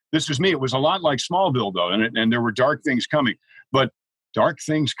is me. It was a lot like Smallville, though. And there were dark things coming. But Dark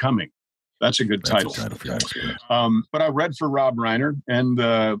Things Coming. That's a good title. But I read for Rob Reiner and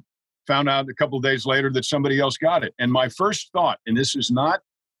found out a couple of days later that somebody else got it. And my first thought, and this is not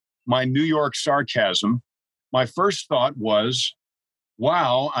my New York sarcasm, my first thought was,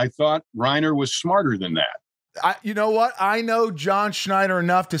 wow, I thought Reiner was smarter than that. You know what? I know John Schneider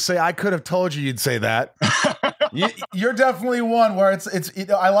enough to say I could have told you'd say that. You're definitely one where it's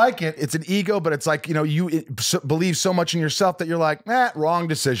I like it. It's an ego, but it's like, you believe so much in yourself that you're like, wrong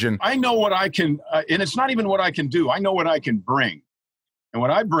decision. I know what I can, and it's not even what I can do. I know what I can bring. And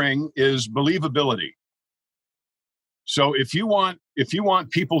what I bring is believability. So if you want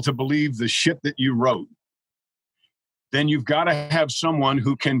people to believe the shit that you wrote, then you've got to have someone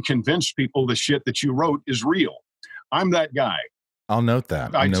who can convince people the shit that you wrote is real. I'm that guy. I'll note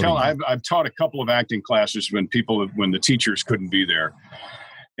that. I've taught a couple of acting classes when the teachers couldn't be there.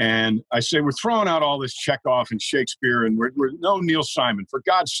 And I say, we're throwing out all this Chekhov and Shakespeare, and we're no Neil Simon. For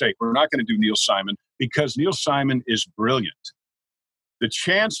God's sake, we're not going to do Neil Simon because Neil Simon is brilliant. The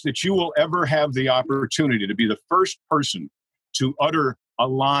chance that you will ever have the opportunity to be the first person to utter a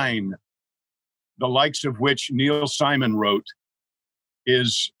line the likes of which Neil Simon wrote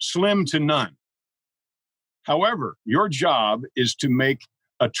is slim to none. However, your job is to make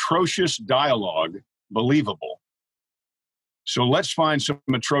atrocious dialogue believable. So let's find some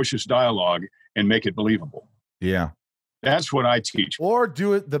atrocious dialogue and make it believable. Yeah. That's what I teach. Or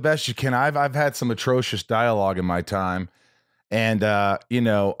do it the best you can. I've had some atrocious dialogue in my time. And, I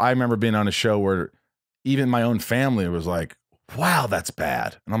remember being on a show where even my own family was like, wow, that's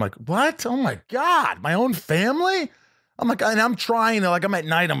bad. And I'm like, what? Oh my God, my own family? I'm like, and I'm trying to, like, I'm at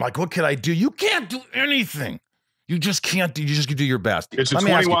night. I'm like, what can I do? You can't do anything. You just can't do, you just can do your best. It's a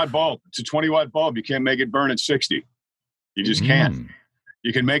 20-watt bulb. It's a 20-watt bulb. You can't make it burn at 60. You just can't.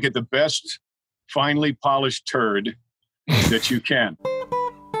 You can make it the best, finely polished turd that you can.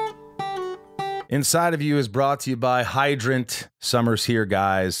 Inside of You is brought to you by Hydrant. Summer's here,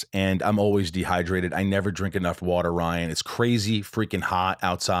 guys, and I'm always dehydrated. I never drink enough water, Ryan. It's crazy freaking hot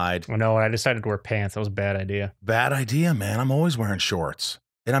outside. Oh, no, I decided to wear pants. That was a bad idea. Bad idea, man. I'm always wearing shorts,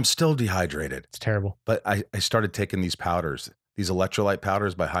 and I'm still dehydrated. It's terrible. But I started taking these powders, these electrolyte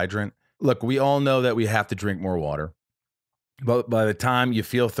powders by Hydrant. Look, we all know that we have to drink more water, but by the time you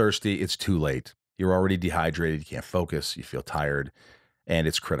feel thirsty, it's too late. You're already dehydrated. You can't focus. You feel tired, and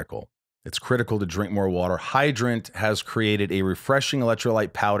it's critical. It's critical to drink more water. Hydrant has created a refreshing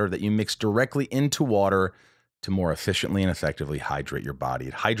electrolyte powder that you mix directly into water to more efficiently and effectively hydrate your body.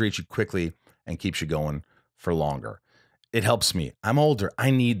 It hydrates you quickly and keeps you going for longer. It helps me. I'm older. I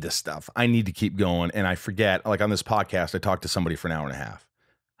need this stuff. I need to keep going. And I forget, like on this podcast, I talked to somebody for an hour and a half.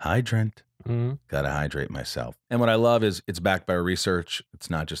 Hydrant. Got to hydrate myself. And what I love is it's backed by research. It's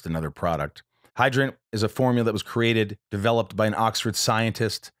not just another product. Hydrant is a formula that was developed by an Oxford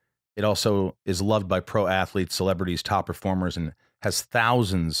scientist. It also is loved by pro athletes, celebrities, top performers, and has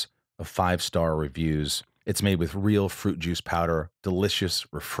thousands of 5-star reviews. It's made with real fruit juice powder, delicious,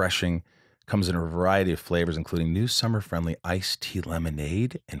 refreshing, comes in a variety of flavors, including new summer-friendly iced tea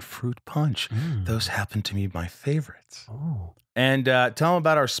lemonade and fruit punch. Those happen to be my favorites. Oh. And tell them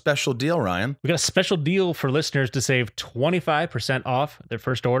about our special deal, Ryan. We got a special deal for listeners to save 25% off their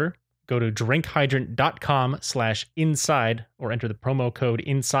first order. Go to drinkhydrant.com/inside or enter the promo code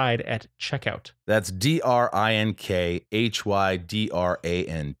INSIDE at checkout. That's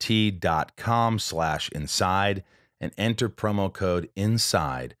drinkhydrant.com/inside and enter promo code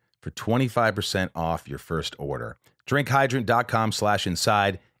INSIDE for 25% off your first order.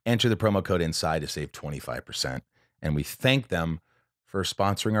 Drinkhydrant.com/inside. Enter the promo code INSIDE to save 25%. And we thank them for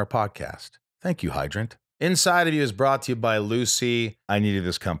sponsoring our podcast. Thank you, Hydrant. Inside of You is brought to you by Lucy. I needed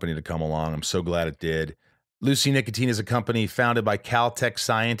this company to come along. I'm so glad it did. Lucy Nicotine is a company founded by Caltech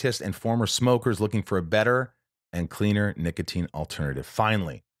scientists and former smokers looking for a better and cleaner nicotine alternative.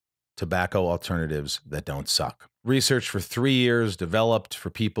 Finally, tobacco alternatives that don't suck. Research for 3 years, developed for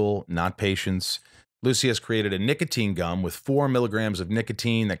people, not patients. Lucy has created a nicotine gum with 4 milligrams of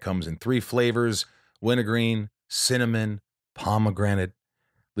nicotine that comes in 3 flavors: wintergreen, cinnamon, pomegranate.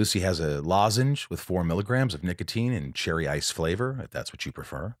 Lucy has a lozenge with 4 milligrams of nicotine and cherry ice flavor, if that's what you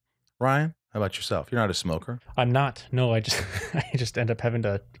prefer. Ryan, how about yourself? You're not a smoker. I'm not. No, I just end up having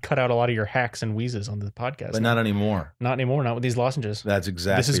to cut out a lot of your hacks and wheezes on the podcast. But not anymore. Not anymore. Not with these lozenges. That's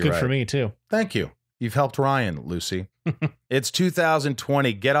exactly right. This is good for me, too. Thank you. You've helped Ryan, Lucy. It's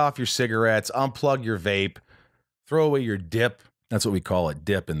 2020. Get off your cigarettes. Unplug your vape. Throw away your dip. That's what we call it,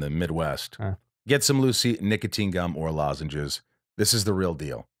 dip in the Midwest. Get some Lucy nicotine gum or lozenges. This is the real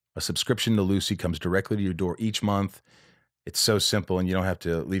deal. A subscription to Lucy comes directly to your door each month. It's so simple, and you don't have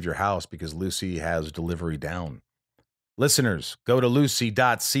to leave your house because Lucy has delivery down. Listeners, go to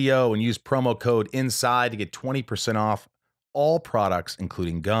lucy.co and use promo code INSIDE to get 20% off all products,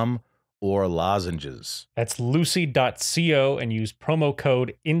 including gum or lozenges. That's lucy.co and use promo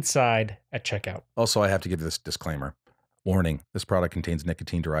code INSIDE at checkout. Also, I have to give this disclaimer. Warning, this product contains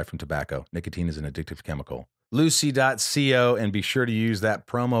nicotine derived from tobacco. Nicotine is an addictive chemical. Lucy.co and be sure to use that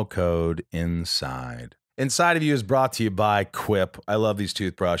promo code INSIDE. Inside of You is brought to you by Quip. I love these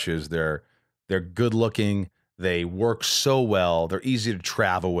toothbrushes. They're good looking. They work so well. They're easy to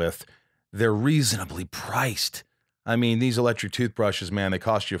travel with. They're reasonably priced. I mean, these electric toothbrushes, man, they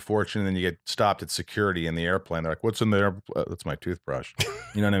cost you a fortune, and then you get stopped at security in the airplane. They're like, "What's in there?" That's my toothbrush.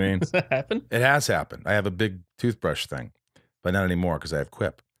 You know what I mean? Does that happen? It has happened. I have a big toothbrush thing, but not anymore because I have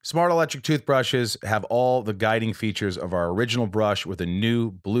Quip. Smart electric toothbrushes have all the guiding features of our original brush with a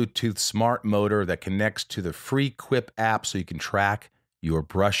new Bluetooth smart motor that connects to the free Quip app so you can track your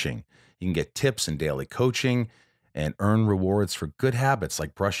brushing. You can get tips and daily coaching and earn rewards for good habits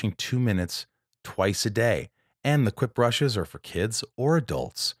like brushing 2 minutes twice a day. And the Quip brushes are for kids or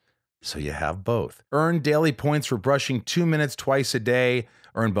adults, so you have both. Earn daily points for brushing 2 minutes twice a day.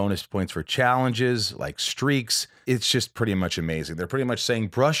 Earn bonus points for challenges like streaks. It's just pretty much amazing. They're pretty much saying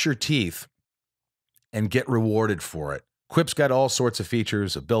brush your teeth and get rewarded for it. Quip's got all sorts of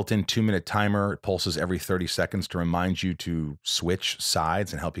features, a built-in 2-minute timer. It pulses every 30 seconds to remind you to switch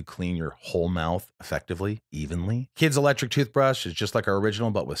sides and help you clean your whole mouth effectively, evenly. Kids' electric toothbrush is just like our original,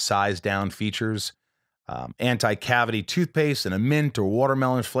 but with size-down features. Anti-cavity toothpaste and a mint or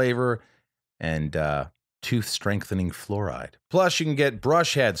watermelon flavor, and tooth-strengthening fluoride. Plus, you can get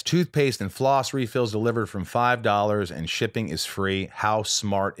brush heads, toothpaste, and floss refills delivered from $5, and shipping is free. How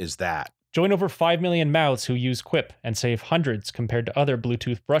smart is that? Join over 5 million mouths who use Quip and save hundreds compared to other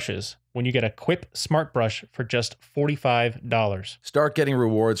Bluetooth brushes when you get a Quip Smart Brush for just $45. Start getting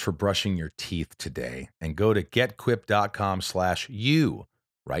rewards for brushing your teeth today and go to getquip.com/you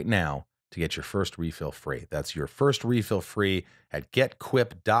right now to get your first refill free. That's your first refill free at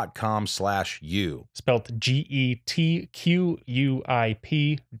getquip.com/you. Spelled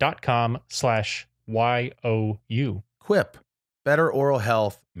GETQUIP.com/YOU. Quip. Better oral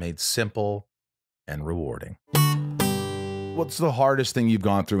health made simple and rewarding. What's the hardest thing you've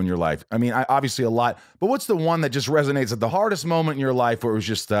gone through in your life? I mean, obviously a lot, but what's the one that just resonates at the hardest moment in your life where it was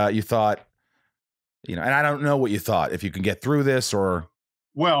just, you thought, and I don't know what you thought, if you can get through this or...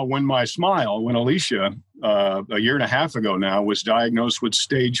 Well, when Alicia, a year and a half ago now, was diagnosed with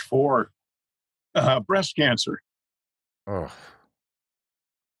stage 4 breast cancer. Oh,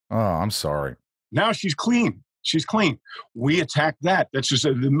 I'm sorry. Now she's clean. She's clean. We attacked that. That's just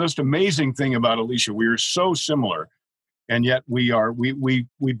the most amazing thing about Alicia. We are so similar, and yet we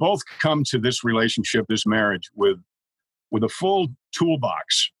both come to this relationship, this marriage, with a full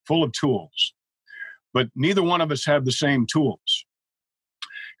toolbox, full of tools, but neither one of us have the same tools.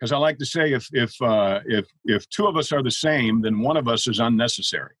 Because I like to say, if two of us are the same, then one of us is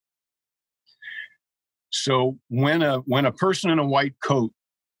unnecessary. So when a person in a white coat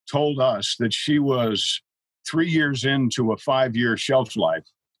told us that she was 3 years into a 5-year shelf life,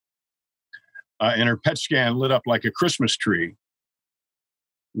 and her PET scan lit up like a Christmas tree,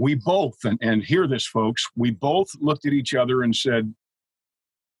 we both, and hear this, folks, we both looked at each other and said,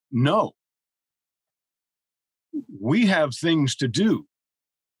 no, we have things to do.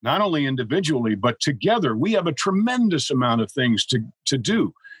 Not only individually, but together. We have a tremendous amount of things to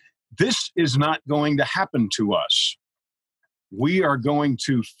do. This is not going to happen to us. We are going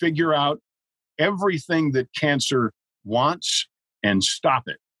to figure out everything that cancer wants and stop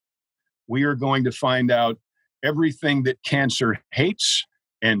it. We are going to find out everything that cancer hates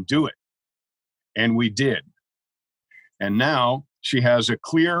and do it. And we did. And now she has a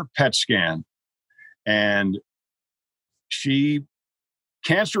clear PET scan, and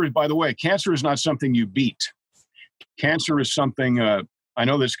cancer is, by the way, cancer is not something you beat. Cancer is something, I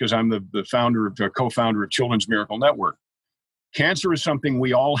know this because I'm the co-founder of Children's Miracle Network. Cancer is something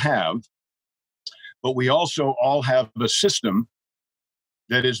we all have, but we also all have a system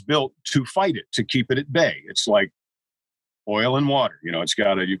that is built to fight it, to keep it at bay. It's like oil and water.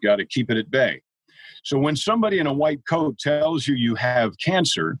 You've got to keep it at bay. So when somebody in a white coat tells you you have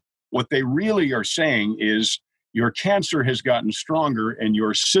cancer, what they really are saying is your cancer has gotten stronger and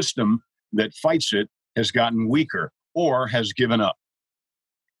your system that fights it has gotten weaker or has given up.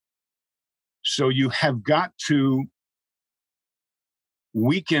 So you have got to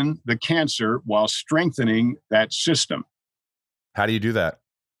weaken the cancer while strengthening that system. How do you do that?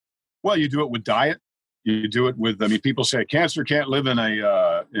 Well, you do it with diet. You do it with, people say cancer can't live in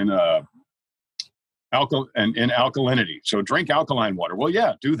alkalinity. So drink alkaline water. Well,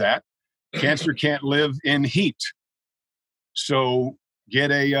 yeah, do that. Cancer can't live in heat. So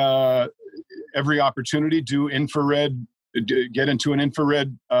get every opportunity, do infrared, get into an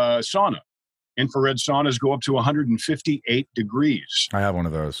infrared sauna. Infrared saunas go up to 158 degrees. I have one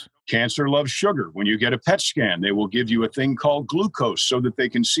of those. Cancer loves sugar. When you get a PET scan, they will give you a thing called glucose so that they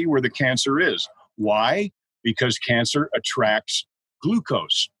can see where the cancer is. Why? Because cancer attracts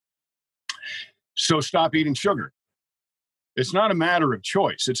glucose. So stop eating sugar. It's not a matter of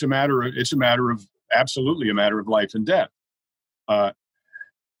choice. It's a matter of absolutely a matter of life and death.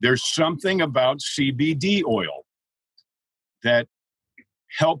 There's something about CBD oil that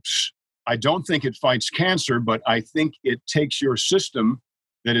helps. I don't think it fights cancer, but I think it takes your system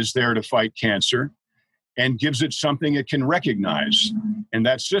that is there to fight cancer and gives it something it can recognize. And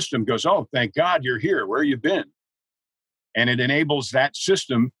that system goes, oh, thank God you're here. Where you been? And it enables that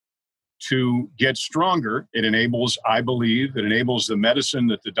system to get stronger. It enables, I believe, the medicine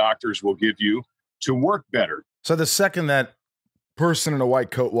that the doctors will give you to work better. So the second that person in a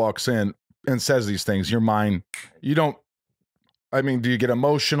white coat walks in and says these things, your mind, you don't, I mean, do you get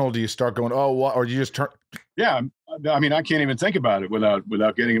emotional? Do you start going, oh, what? Or do you just turn? Yeah. I mean, I can't even think about it without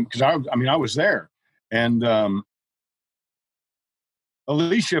getting, because I was there. And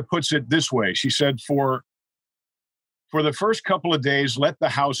Alicia puts it this way. She said, for the first couple of days, let the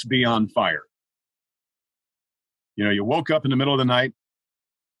house be on fire. You know, you woke up in the middle of the night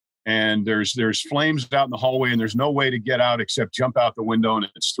and there's flames out in the hallway and there's no way to get out except jump out the window and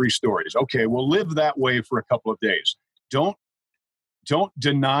it's 3 stories. Okay, we'll live that way for a couple of days. Don't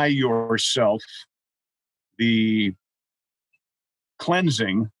deny yourself the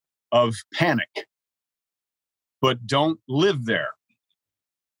cleansing of panic, but don't live there.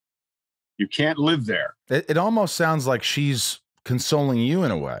 You can't live there. It almost sounds like she's consoling you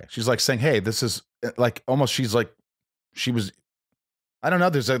in a way. She's like saying, hey, this is like almost she's like she was, I don't know,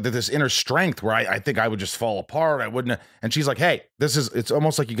 there's this inner strength where I think I would just fall apart. I wouldn't. And she's like, hey, it's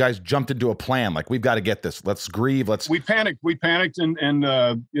almost like you guys jumped into a plan. Like, we've got to get this. Let's grieve. We panicked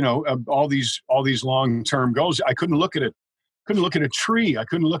and you know, all these long-term goals. I couldn't look at it. Couldn't look at a tree. I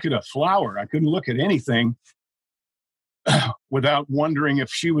couldn't look at a flower. I couldn't look at anything without wondering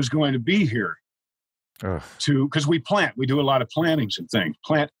if she was going to be here. Because we do a lot of plantings and things,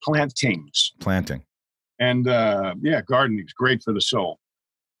 planting. And gardening is great for the soul.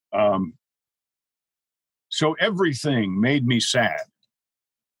 So everything made me sad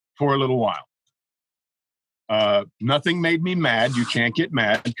for a little while. Nothing made me mad. You can't get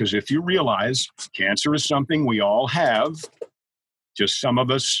mad because if you realize cancer is something we all have, just some of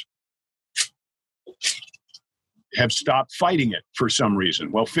us have stopped fighting it for some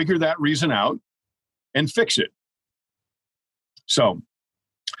reason. Well, figure that reason out and fix it. So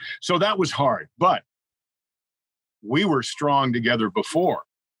that was hard, but we were strong together before.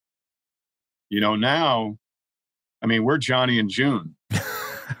 You know, now, I mean, we're Johnny and June.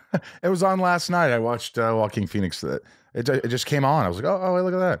 It was on last night. I watched Joaquin Phoenix. It just came on. I was like, oh,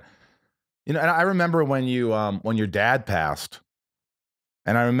 look at that. You know, and I remember when your dad passed.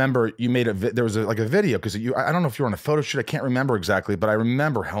 And I remember you made there was a video because I don't know if you were on a photo shoot. I can't remember exactly, but I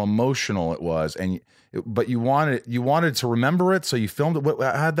remember how emotional it was. But you wanted to remember it, so you filmed it.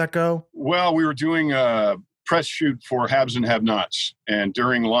 How'd that go? Well, we were doing a press shoot for Haves and Have-Nots, and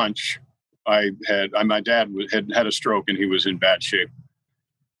during lunch, my dad had a stroke and he was in bad shape,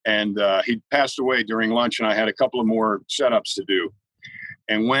 and he passed away during lunch, and I had a couple of more setups to do,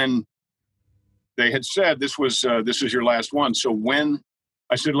 and when they had said this is your last one, so when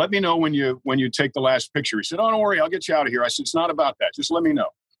I said, let me know when you take the last picture. He said, oh, don't worry, I'll get you out of here. I said, it's not about that. Just let me know.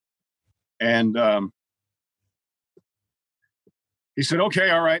 And he said, okay,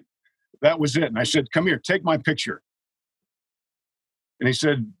 all right. That was it. And I said, come here, take my picture. And he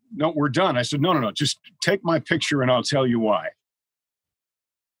said, no, we're done. I said, no, just take my picture and I'll tell you why.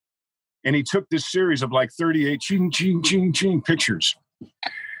 And he took this series of like 38 ching, ching, ching, ching pictures.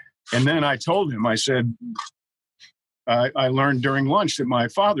 And then I told him, I said, I learned during lunch that my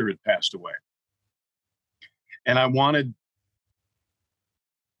father had passed away. And I wanted,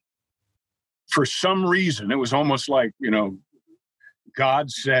 for some reason, it was almost like, you know,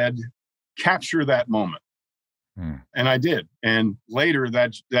 God said, capture that moment. And I did. And later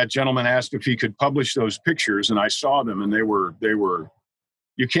that gentleman asked if he could publish those pictures, and I saw them, and they were,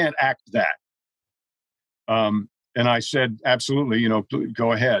 you can't act that. And I said, absolutely, you know,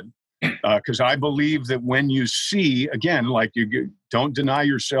 go ahead. Because I believe that when you see, again, like don't deny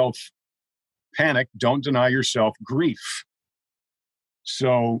yourself panic, don't deny yourself grief.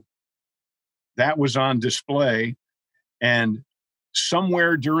 So that was on display. And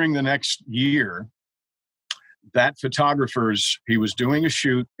somewhere during the next year, that he was doing a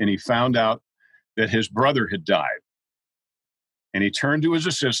shoot and he found out that his brother had died. And he turned to his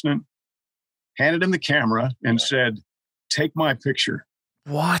assistant, handed him the camera and said, take my picture.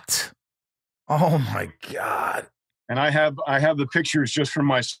 What? Oh my God. And I have the pictures just from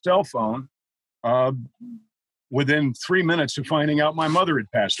my cell phone within 3 minutes of finding out my mother had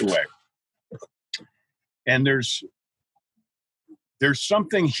passed away. And there's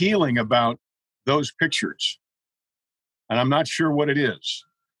something healing about those pictures. And I'm not sure what it is.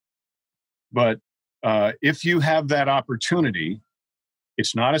 But if you have that opportunity,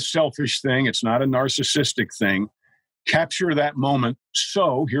 it's not a selfish thing. It's not a narcissistic thing. Capture that moment.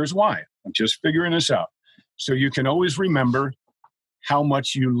 So here's why. I'm just figuring this out. So you can always remember how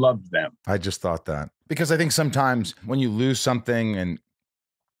much you loved them. I just thought that. Because I think sometimes when you lose something and,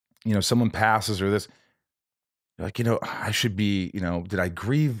 you know, someone passes or this, like, you know, I should be, you know, did I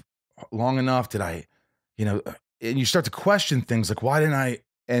grieve long enough? Did I, you know, and you start to question things like, why didn't I?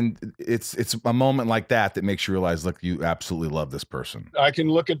 And it's a moment like that that makes you realize, look, you absolutely love this person. I can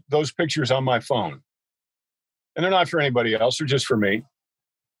look at those pictures on my phone, and they're not for anybody else; they're just for me.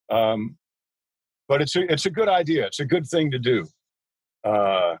 But it's a good idea. It's a good thing to do.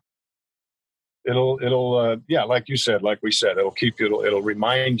 It'll yeah, like you said, like we said, it'll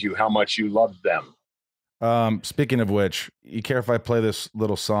remind you how much you love them. Speaking of which, you care if I play this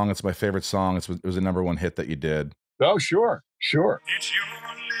little song? It's my favorite song. It was a #1 hit that you did. Oh, sure. It's your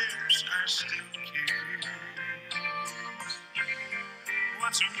lips I still kiss.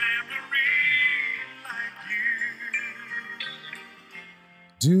 What's a memory like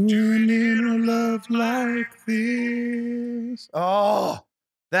you? Doing in a love like this. Oh,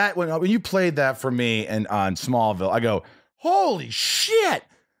 that when you played that for me and on Smallville, I go, holy shit,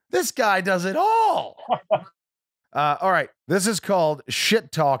 this guy does it all. All right, this is called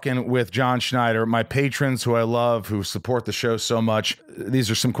Shit Talking with John Schneider. My patrons who I love, who support the show so much, these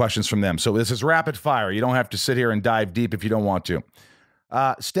are some questions from them. So this is rapid fire. You don't have to sit here and dive deep if you don't want to.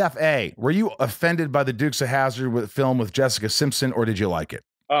 Steph A., were you offended by the Dukes of Hazzard film with Jessica Simpson, or did you like it?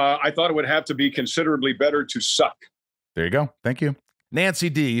 I thought it would have to be considerably better to suck. There you go. Thank you. Nancy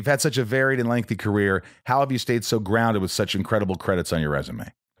D., you've had such a varied and lengthy career. How have you stayed so grounded with such incredible credits on your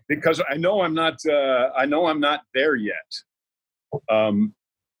resume? Because I know I'm not there yet.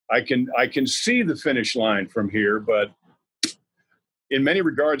 I can see the finish line from here, but in many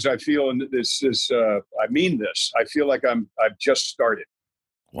regards, I feel, and this is, I mean this, I feel like I've just started.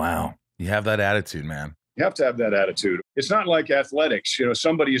 Wow. You have that attitude, man. You have to have that attitude. It's not like athletics. You know,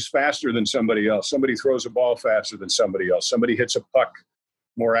 somebody is faster than somebody else. Somebody throws a ball faster than somebody else. Somebody hits a puck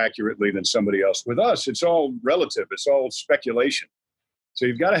more accurately than somebody else. With us, it's all relative. It's all speculation. So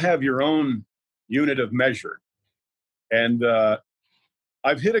you've got to have your own unit of measure. And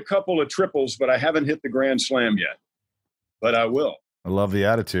I've hit a couple of triples, but I haven't hit the grand slam yet. But I will. I love the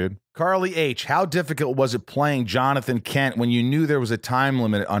attitude. Carly H., how difficult was it playing Jonathan Kent when you knew there was a time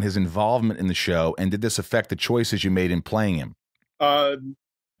limit on his involvement in the show? And did this affect the choices you made in playing him? The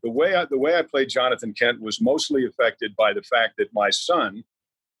way I played Jonathan Kent was mostly affected by the fact that my son,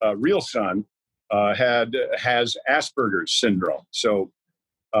 real son, has Asperger's syndrome. So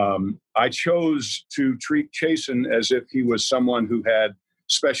I chose to treat Chasen as if he was someone who had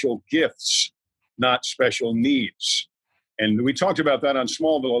special gifts, not special needs. And we talked about that on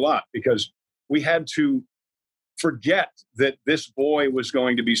Smallville a lot because we had to forget that this boy was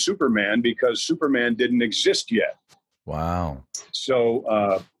going to be Superman because Superman didn't exist yet. Wow.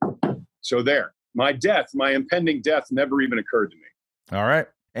 So there. My impending death never even occurred to me. All right.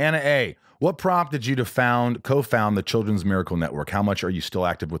 Anna A., what prompted you to co-found the Children's Miracle Network? How much are you still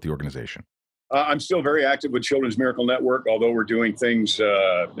active with the organization? I'm still very active with Children's Miracle Network, although we're doing things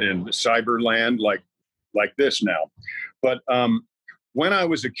in cyberland like this now. But when I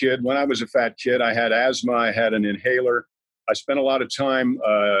was a kid, when I was a fat kid, I had asthma, I had an inhaler. I spent a lot of time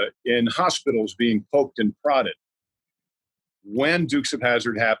in hospitals being poked and prodded. When Dukes of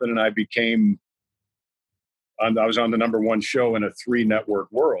Hazzard happened and I was on the #1 show in a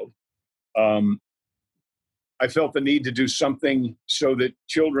 3-network world, I felt the need to do something so that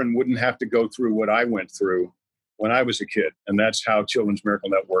children wouldn't have to go through what I went through when I was a kid. And that's how Children's Miracle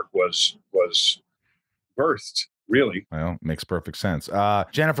Network was birthed, really. Well, makes perfect sense.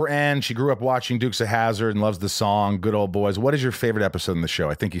 Jennifer N., she grew up watching Dukes of Hazzard and loves the song Good Old Boys. What is your favorite episode in the show?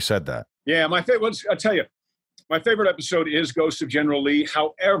 I think you said that. Yeah, my favorite, I'll tell you, my favorite episode is Ghost of General Lee.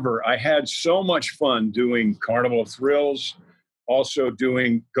 However, I had so much fun doing Carnival of Thrills, also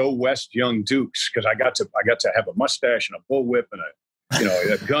doing Go West Young Dukes, because I got to have a mustache and a bullwhip and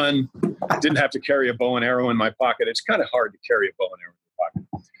a gun. Didn't have to carry a bow and arrow in my pocket. It's kind of hard to carry a bow and arrow in your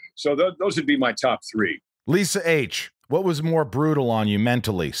pocket. So those would be my top 3. Lisa H., what was more brutal on you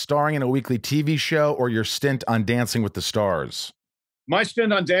mentally, starring in a weekly TV show or your stint on Dancing with the Stars? My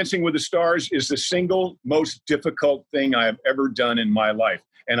stint on Dancing with the Stars is the single most difficult thing I have ever done in my life.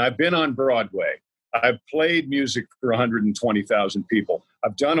 And I've been on Broadway. I've played music for 120,000 people.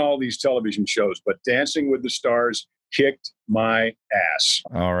 I've done all these television shows, but Dancing with the Stars kicked my ass.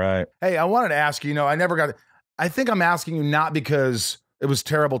 All right. Hey, I wanted to ask you, I think I'm asking you not because it was a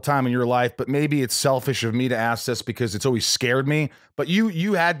terrible time in your life, but maybe it's selfish of me to ask this because it's always scared me. But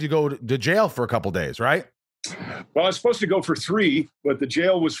you had to go to jail for a couple days, right? Well, I was supposed to go for 3, but the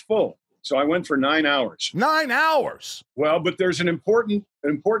jail was full. So I went for 9 hours. 9 hours? Well, but there's an important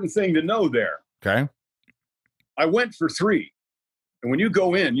thing to know there. Okay. I went for 3. And when you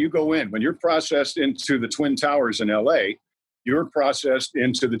go in. When you're processed into the Twin Towers in LA, you're processed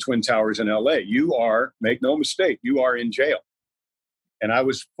into the Twin Towers in LA. You are, make no mistake, you are in jail. And I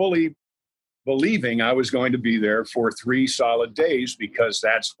was fully believing I was going to be there for 3 solid days because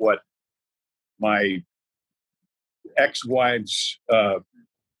that's what my ex-wife's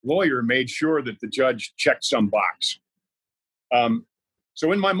lawyer made sure that the judge checked some box.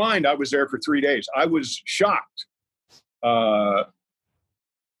 So in my mind, I was there for 3 days. I was shocked.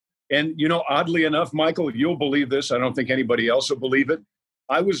 And, you know, oddly enough, Michael, you'll believe this. I don't think anybody else will believe it.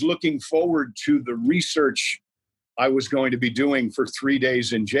 I was looking forward to the research I was going to be doing for 3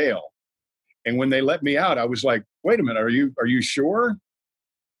 days in jail. And when they let me out, I was like, wait a minute, are you sure?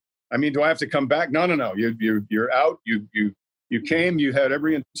 I mean, do I have to come back? No. You're out. You came, you had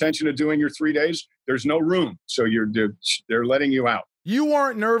every intention of doing your 3 days. There's no room. So they're letting you out. You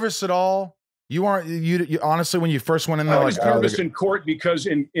weren't nervous at all? You honestly, when you first went in there, I was nervous in court because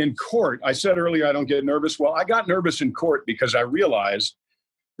in court, I said earlier, I don't get nervous. Well, I got nervous in court because I realized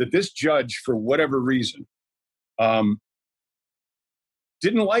that this judge, for whatever reason,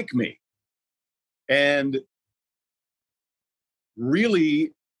 didn't like me. And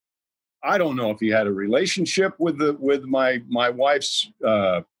really, I don't know if he had a relationship with my wife's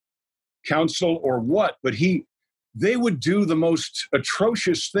counsel or what, but they would do the most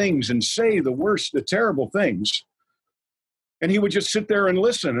atrocious things and say the terrible things. And he would just sit there and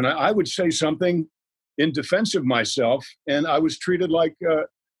listen. And I would say something in defense of myself, and I was treated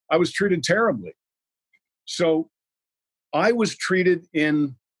terribly. So I was treated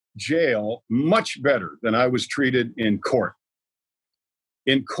in jail much better than I was treated in court.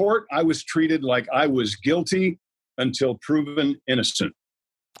 In court, I was treated like I was guilty until proven innocent.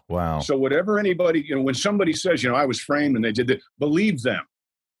 Wow. So whatever anybody, when somebody says, I was framed and they did that, believe them.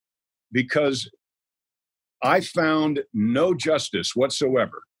 Because I found no justice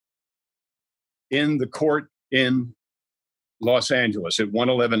whatsoever in the court in Los Angeles at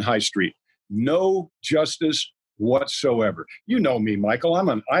 111 High Street. No justice whatsoever. You know me, Michael.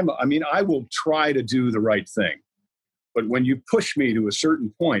 I will try to do the right thing. But when you push me to a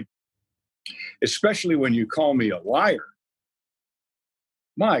certain point, especially when you call me a liar,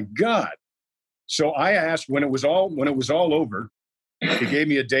 my God. So I asked when it was all over, he gave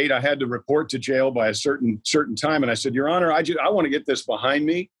me a date. I had to report to jail by a certain time. And I said, Your Honor, I want to get this behind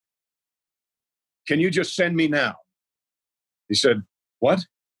me. Can you just send me now? He said, what?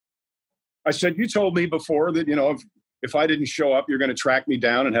 I said, you told me before that, if I didn't show up, you're going to track me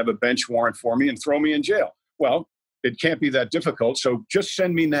down and have a bench warrant for me and throw me in jail. Well, it can't be that difficult. So just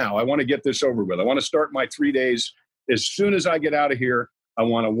send me now. I want to get this over with. I want to start my 3 days. As soon as I get out of here, I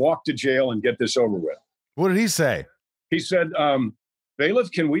want to walk to jail and get this over with. What did he say? He said,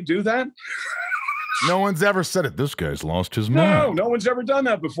 bailiff, can we do that? No one's ever said it. This guy's lost his mind. No one's ever done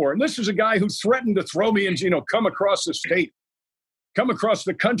that before. And this is a guy who threatened to throw me in, come across the state, come across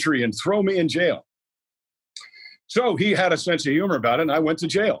the country and throw me in jail. So he had a sense of humor about it, and I went to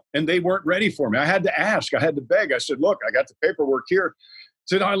jail. And they weren't ready for me. I had to ask. I had to beg. I said, look, I got the paperwork here. I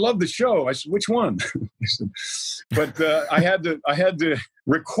said, I love the show. I said, which one? But I had to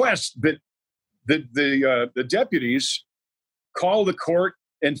request that the deputies call the court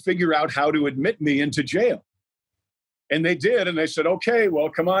and figure out how to admit me into jail. And they did. And they said, okay, well,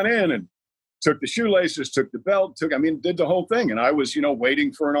 come on in. And took the shoelaces, took the belt, did the whole thing. And I was,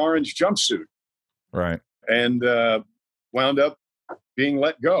 waiting for an orange jumpsuit. Right. And wound up being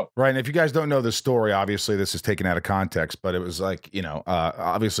let go. Right. And if you guys don't know the story, obviously this is taken out of context, but it was like,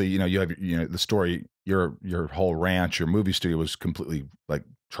 obviously, you have, the story, your whole ranch, your movie studio was completely like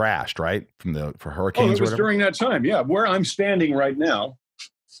trashed, right? For hurricanes. It was during that time. Yeah. Where I'm standing right now.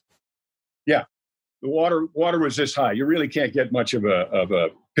 Yeah. The water was this high. You really can't get much of a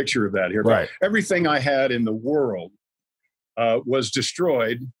picture of that here. Right. But everything I had in the world was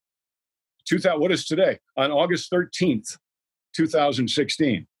destroyed. What is today? On August 13th,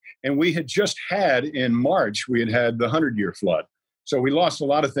 2016. And we had just had in March, we had the 100-year flood. So we lost a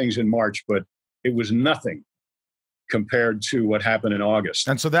lot of things in March, but it was nothing compared to what happened in August.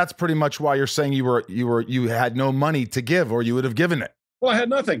 And so that's pretty much why you're saying you had no money to give, or you would have given it. Well, I had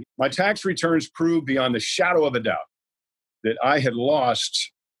nothing. My tax returns proved beyond the shadow of a doubt that I had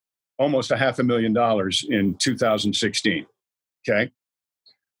lost almost $500,000 in 2016. Okay.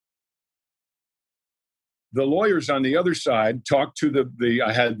 the lawyers on the other side talked to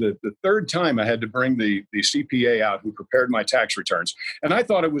I had the third time I had to bring the CPA out who prepared my tax returns. And I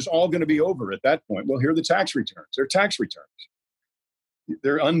thought it was all going to be over at that point. Well, here are the tax returns. They're tax returns.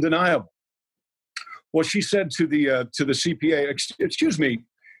 They're undeniable. Well, she said to the CPA, excuse me,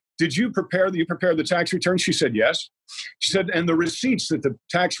 did you prepare the tax returns? She said, yes. She said, and the receipts that the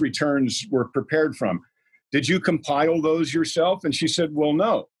tax returns were prepared from, did you compile those yourself? And she said, well,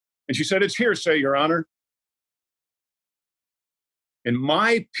 no. And she said, it's hearsay, Your Honor. And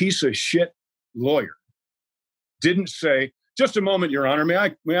my piece of shit lawyer didn't say, just a moment, Your Honor, may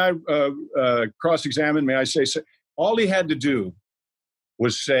I cross-examine? May I say so? All he had to do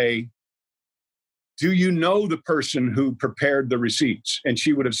was say, do you know the person who prepared the receipts? And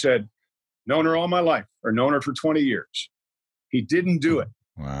she would have said, known her all my life, or known her for 20 years. He didn't do it.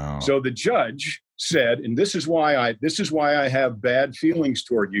 Wow. So the judge said, and this is why I have bad feelings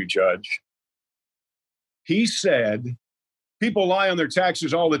toward you, Judge. He said, people lie on their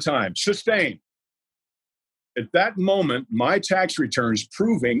taxes all the time. Sustain. At that moment, my tax returns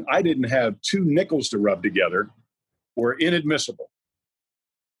proving I didn't have two nickels to rub together were inadmissible.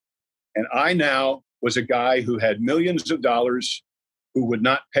 And I now was a guy who had millions of dollars who would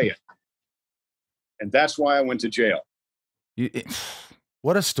not pay it. And that's why I went to jail.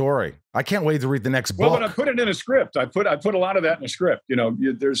 What a story. I can't wait to read the next book. Well, but I put it in a script. I put a lot of that in a script. You know,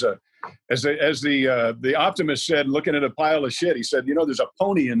 there's as the optimist said, looking at a pile of shit, he said, you know, there's a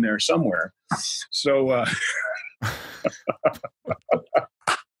pony in there somewhere. So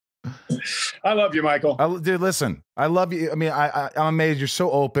I love you, Michael. Dude, listen, I love you. I mean, I'm amazed. You're so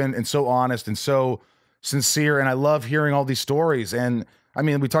open and so honest and so sincere. And I love hearing all these stories. And I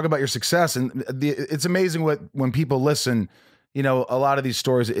mean, we talk about your success, and it's amazing when people listen, you know, a lot of these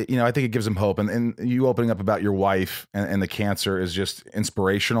stories, you know, I think it gives them hope. And you opening up about your wife and the cancer is just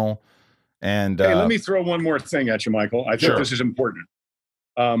inspirational. And hey, let me throw one more thing at you, Michael. I think this is important.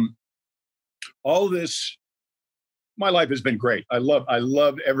 All this, my life has been great. I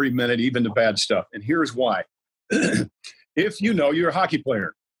love every minute, even the bad stuff. And here's why. If you know, you're a hockey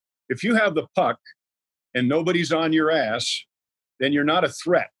player. If you have the puck and nobody's on your ass, then you're not a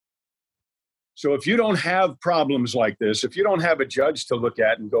threat. So if you don't have problems like this, if you don't have a judge to look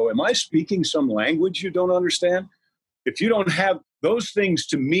at and go, am I speaking some language you don't understand? If you don't have those things,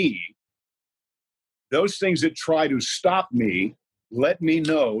 to me, those things that try to stop me, let me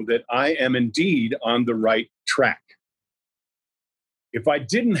know that I am indeed on the right track. If I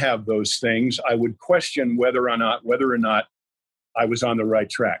didn't have those things, I would question whether or not I was on the right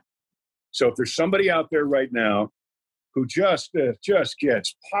track. So if there's somebody out there right now who just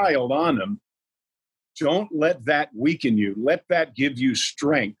gets piled on them, don't let that weaken you. Let that give you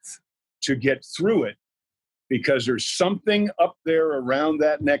strength to get through it, because there's something up there around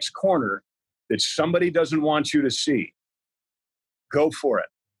that next corner that somebody doesn't want you to see. Go for it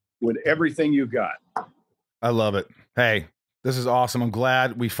with everything you got. I love it. Hey, this is awesome. I'm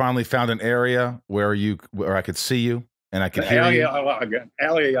glad we finally found an area where I could see you and I could hear you.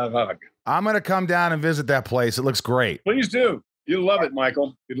 I'm going to come down and visit that place. It looks great. Please do. You'll love it,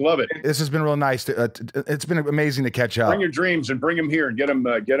 Michael. You'd love it. This has been real nice. It's been amazing to catch up. Bring your dreams and bring them here and get them,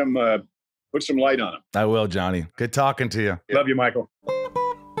 put some light on them. I will, Johnny. Good talking to you. Love you, Michael.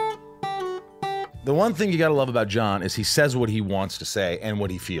 The one thing you got to love about John is he says what he wants to say and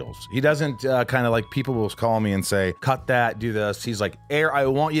what he feels. He doesn't kind of like, people will call me and say, cut that, do this. He's like, I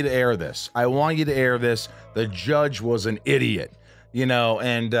want you to air this. I want you to air this. The judge was an idiot, you know,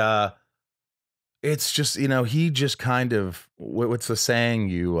 and it's just, you know, he just kind of, what's the saying?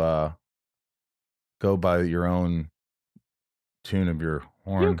 You go by your own tune of your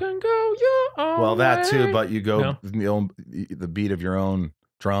horn. You can go your own Well, that too, way. but you go No. the beat of your own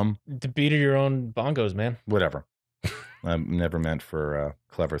drum. The beat of your own bongos, man. Whatever. I'm never meant for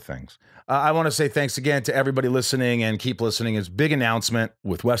clever things. I want to say thanks again to everybody listening, and keep listening. It's a big announcement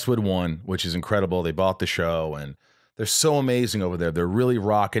with Westwood One, which is incredible. They bought the show and they're so amazing over there. They're really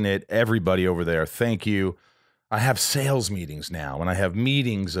rocking it. Everybody over there, thank you. I have sales meetings now, and I have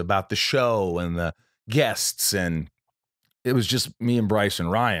meetings about the show and the guests, and it was just me and Bryce and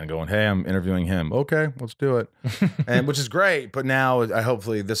Ryan going, hey, I'm interviewing him. Okay, let's do it. And which is great. But now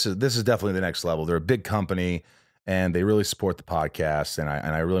hopefully this is definitely the next level. They're a big company and they really support the podcast. And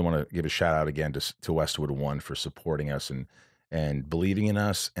I really want to give a shout out again to Westwood One for supporting us and believing in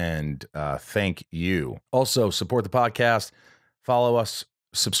us. And thank you. Also support the podcast, follow us,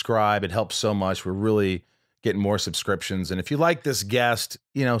 subscribe. It helps so much. We're really getting more subscriptions. And if you like this guest,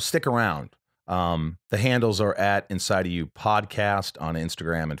 you know, stick around. The handles are at Inside of You Podcast on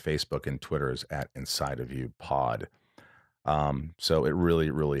Instagram and Facebook, and Twitter is at Inside of You Pod. So it really,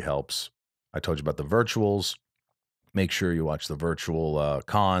 really helps I told you about the virtuals. Make sure you watch the virtual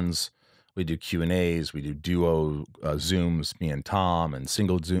cons. We do Q&As. We do duo Zooms, me and Tom, and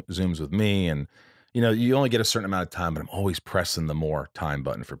single Zooms with me. And, you only get a certain amount of time, but I'm always pressing the more time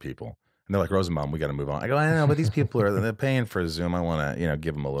button for people. And they're like, Rosenbaum, we got to move on. I go, I know, but these people they're paying for a Zoom. I want to,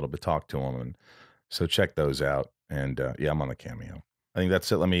 give them a little bit, talk to them. And so check those out. And I'm on the Cameo. I think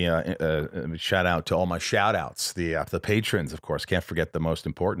that's it. Let me shout out to all my shout outs, the patrons, of course. Can't forget the most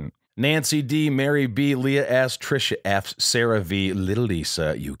important. Nancy D, Mary B, Leah S, Trisha F, Sarah V, Little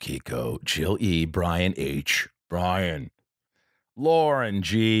Lisa, Yukiko, Jill E, Brian H, Brian, Lauren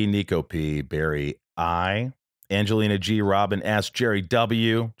G, Nico P, Barry I, Angelina G, Robin S, Jerry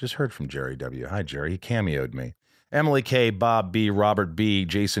W. Just heard from Jerry W. Hi, Jerry. He cameoed me. Emily K, Bob B, Robert B,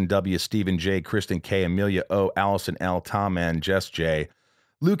 Jason W, Stephen J, Kristen K, Amelia O, Allison L, Tom N, Jess J,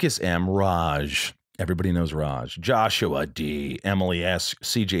 Lucas M, Raj. Everybody knows Raj. Joshua D, Emily S,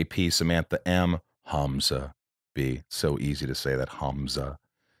 CJP, Samantha M, Hamza B. So easy to say that, Hamza.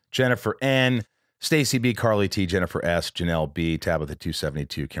 Jennifer N, Stacy B, Carly T, Jennifer S, Janelle B, Tabitha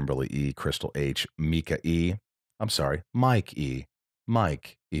 272, Kimberly E, Crystal H, Mika E. I'm sorry, Mike E.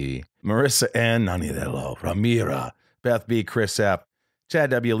 Mike E. Marissa N, Naniello, Ramira, Beth B, Chris F,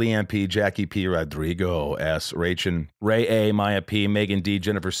 Chad W, Leanne P, Jackie P, Rodrigo S, Rachel, Ray A, Maya P, Megan D,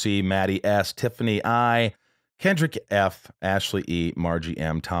 Jennifer C, Maddie S, Tiffany I, Kendrick F, Ashley E, Margie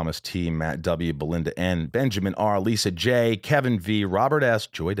M, Thomas T, Matt W, Belinda N, Benjamin R, Lisa J, Kevin V, Robert S,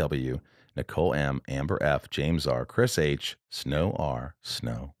 Joy W, Nicole M, Amber F, James R, Chris H, Snow R,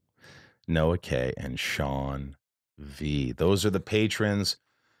 Snow, Noah K, and Sean V. Those are the patrons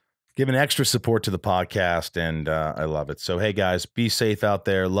giving extra support to the podcast, and I love it. So, hey, guys, be safe out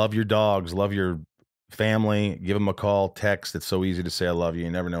there. Love your dogs. Love your family. Give them a call, text. It's so easy to say I love you.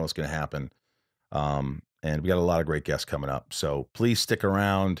 You never know what's going to happen. And we got a lot of great guests coming up. So please stick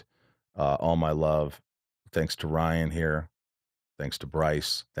around. All my love. Thanks to Ryan here. Thanks to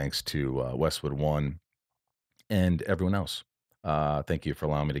Bryce. Thanks to Westwood One and everyone else. Thank you for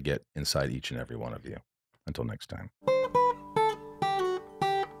allowing me to get inside each and every one of you. Until next time.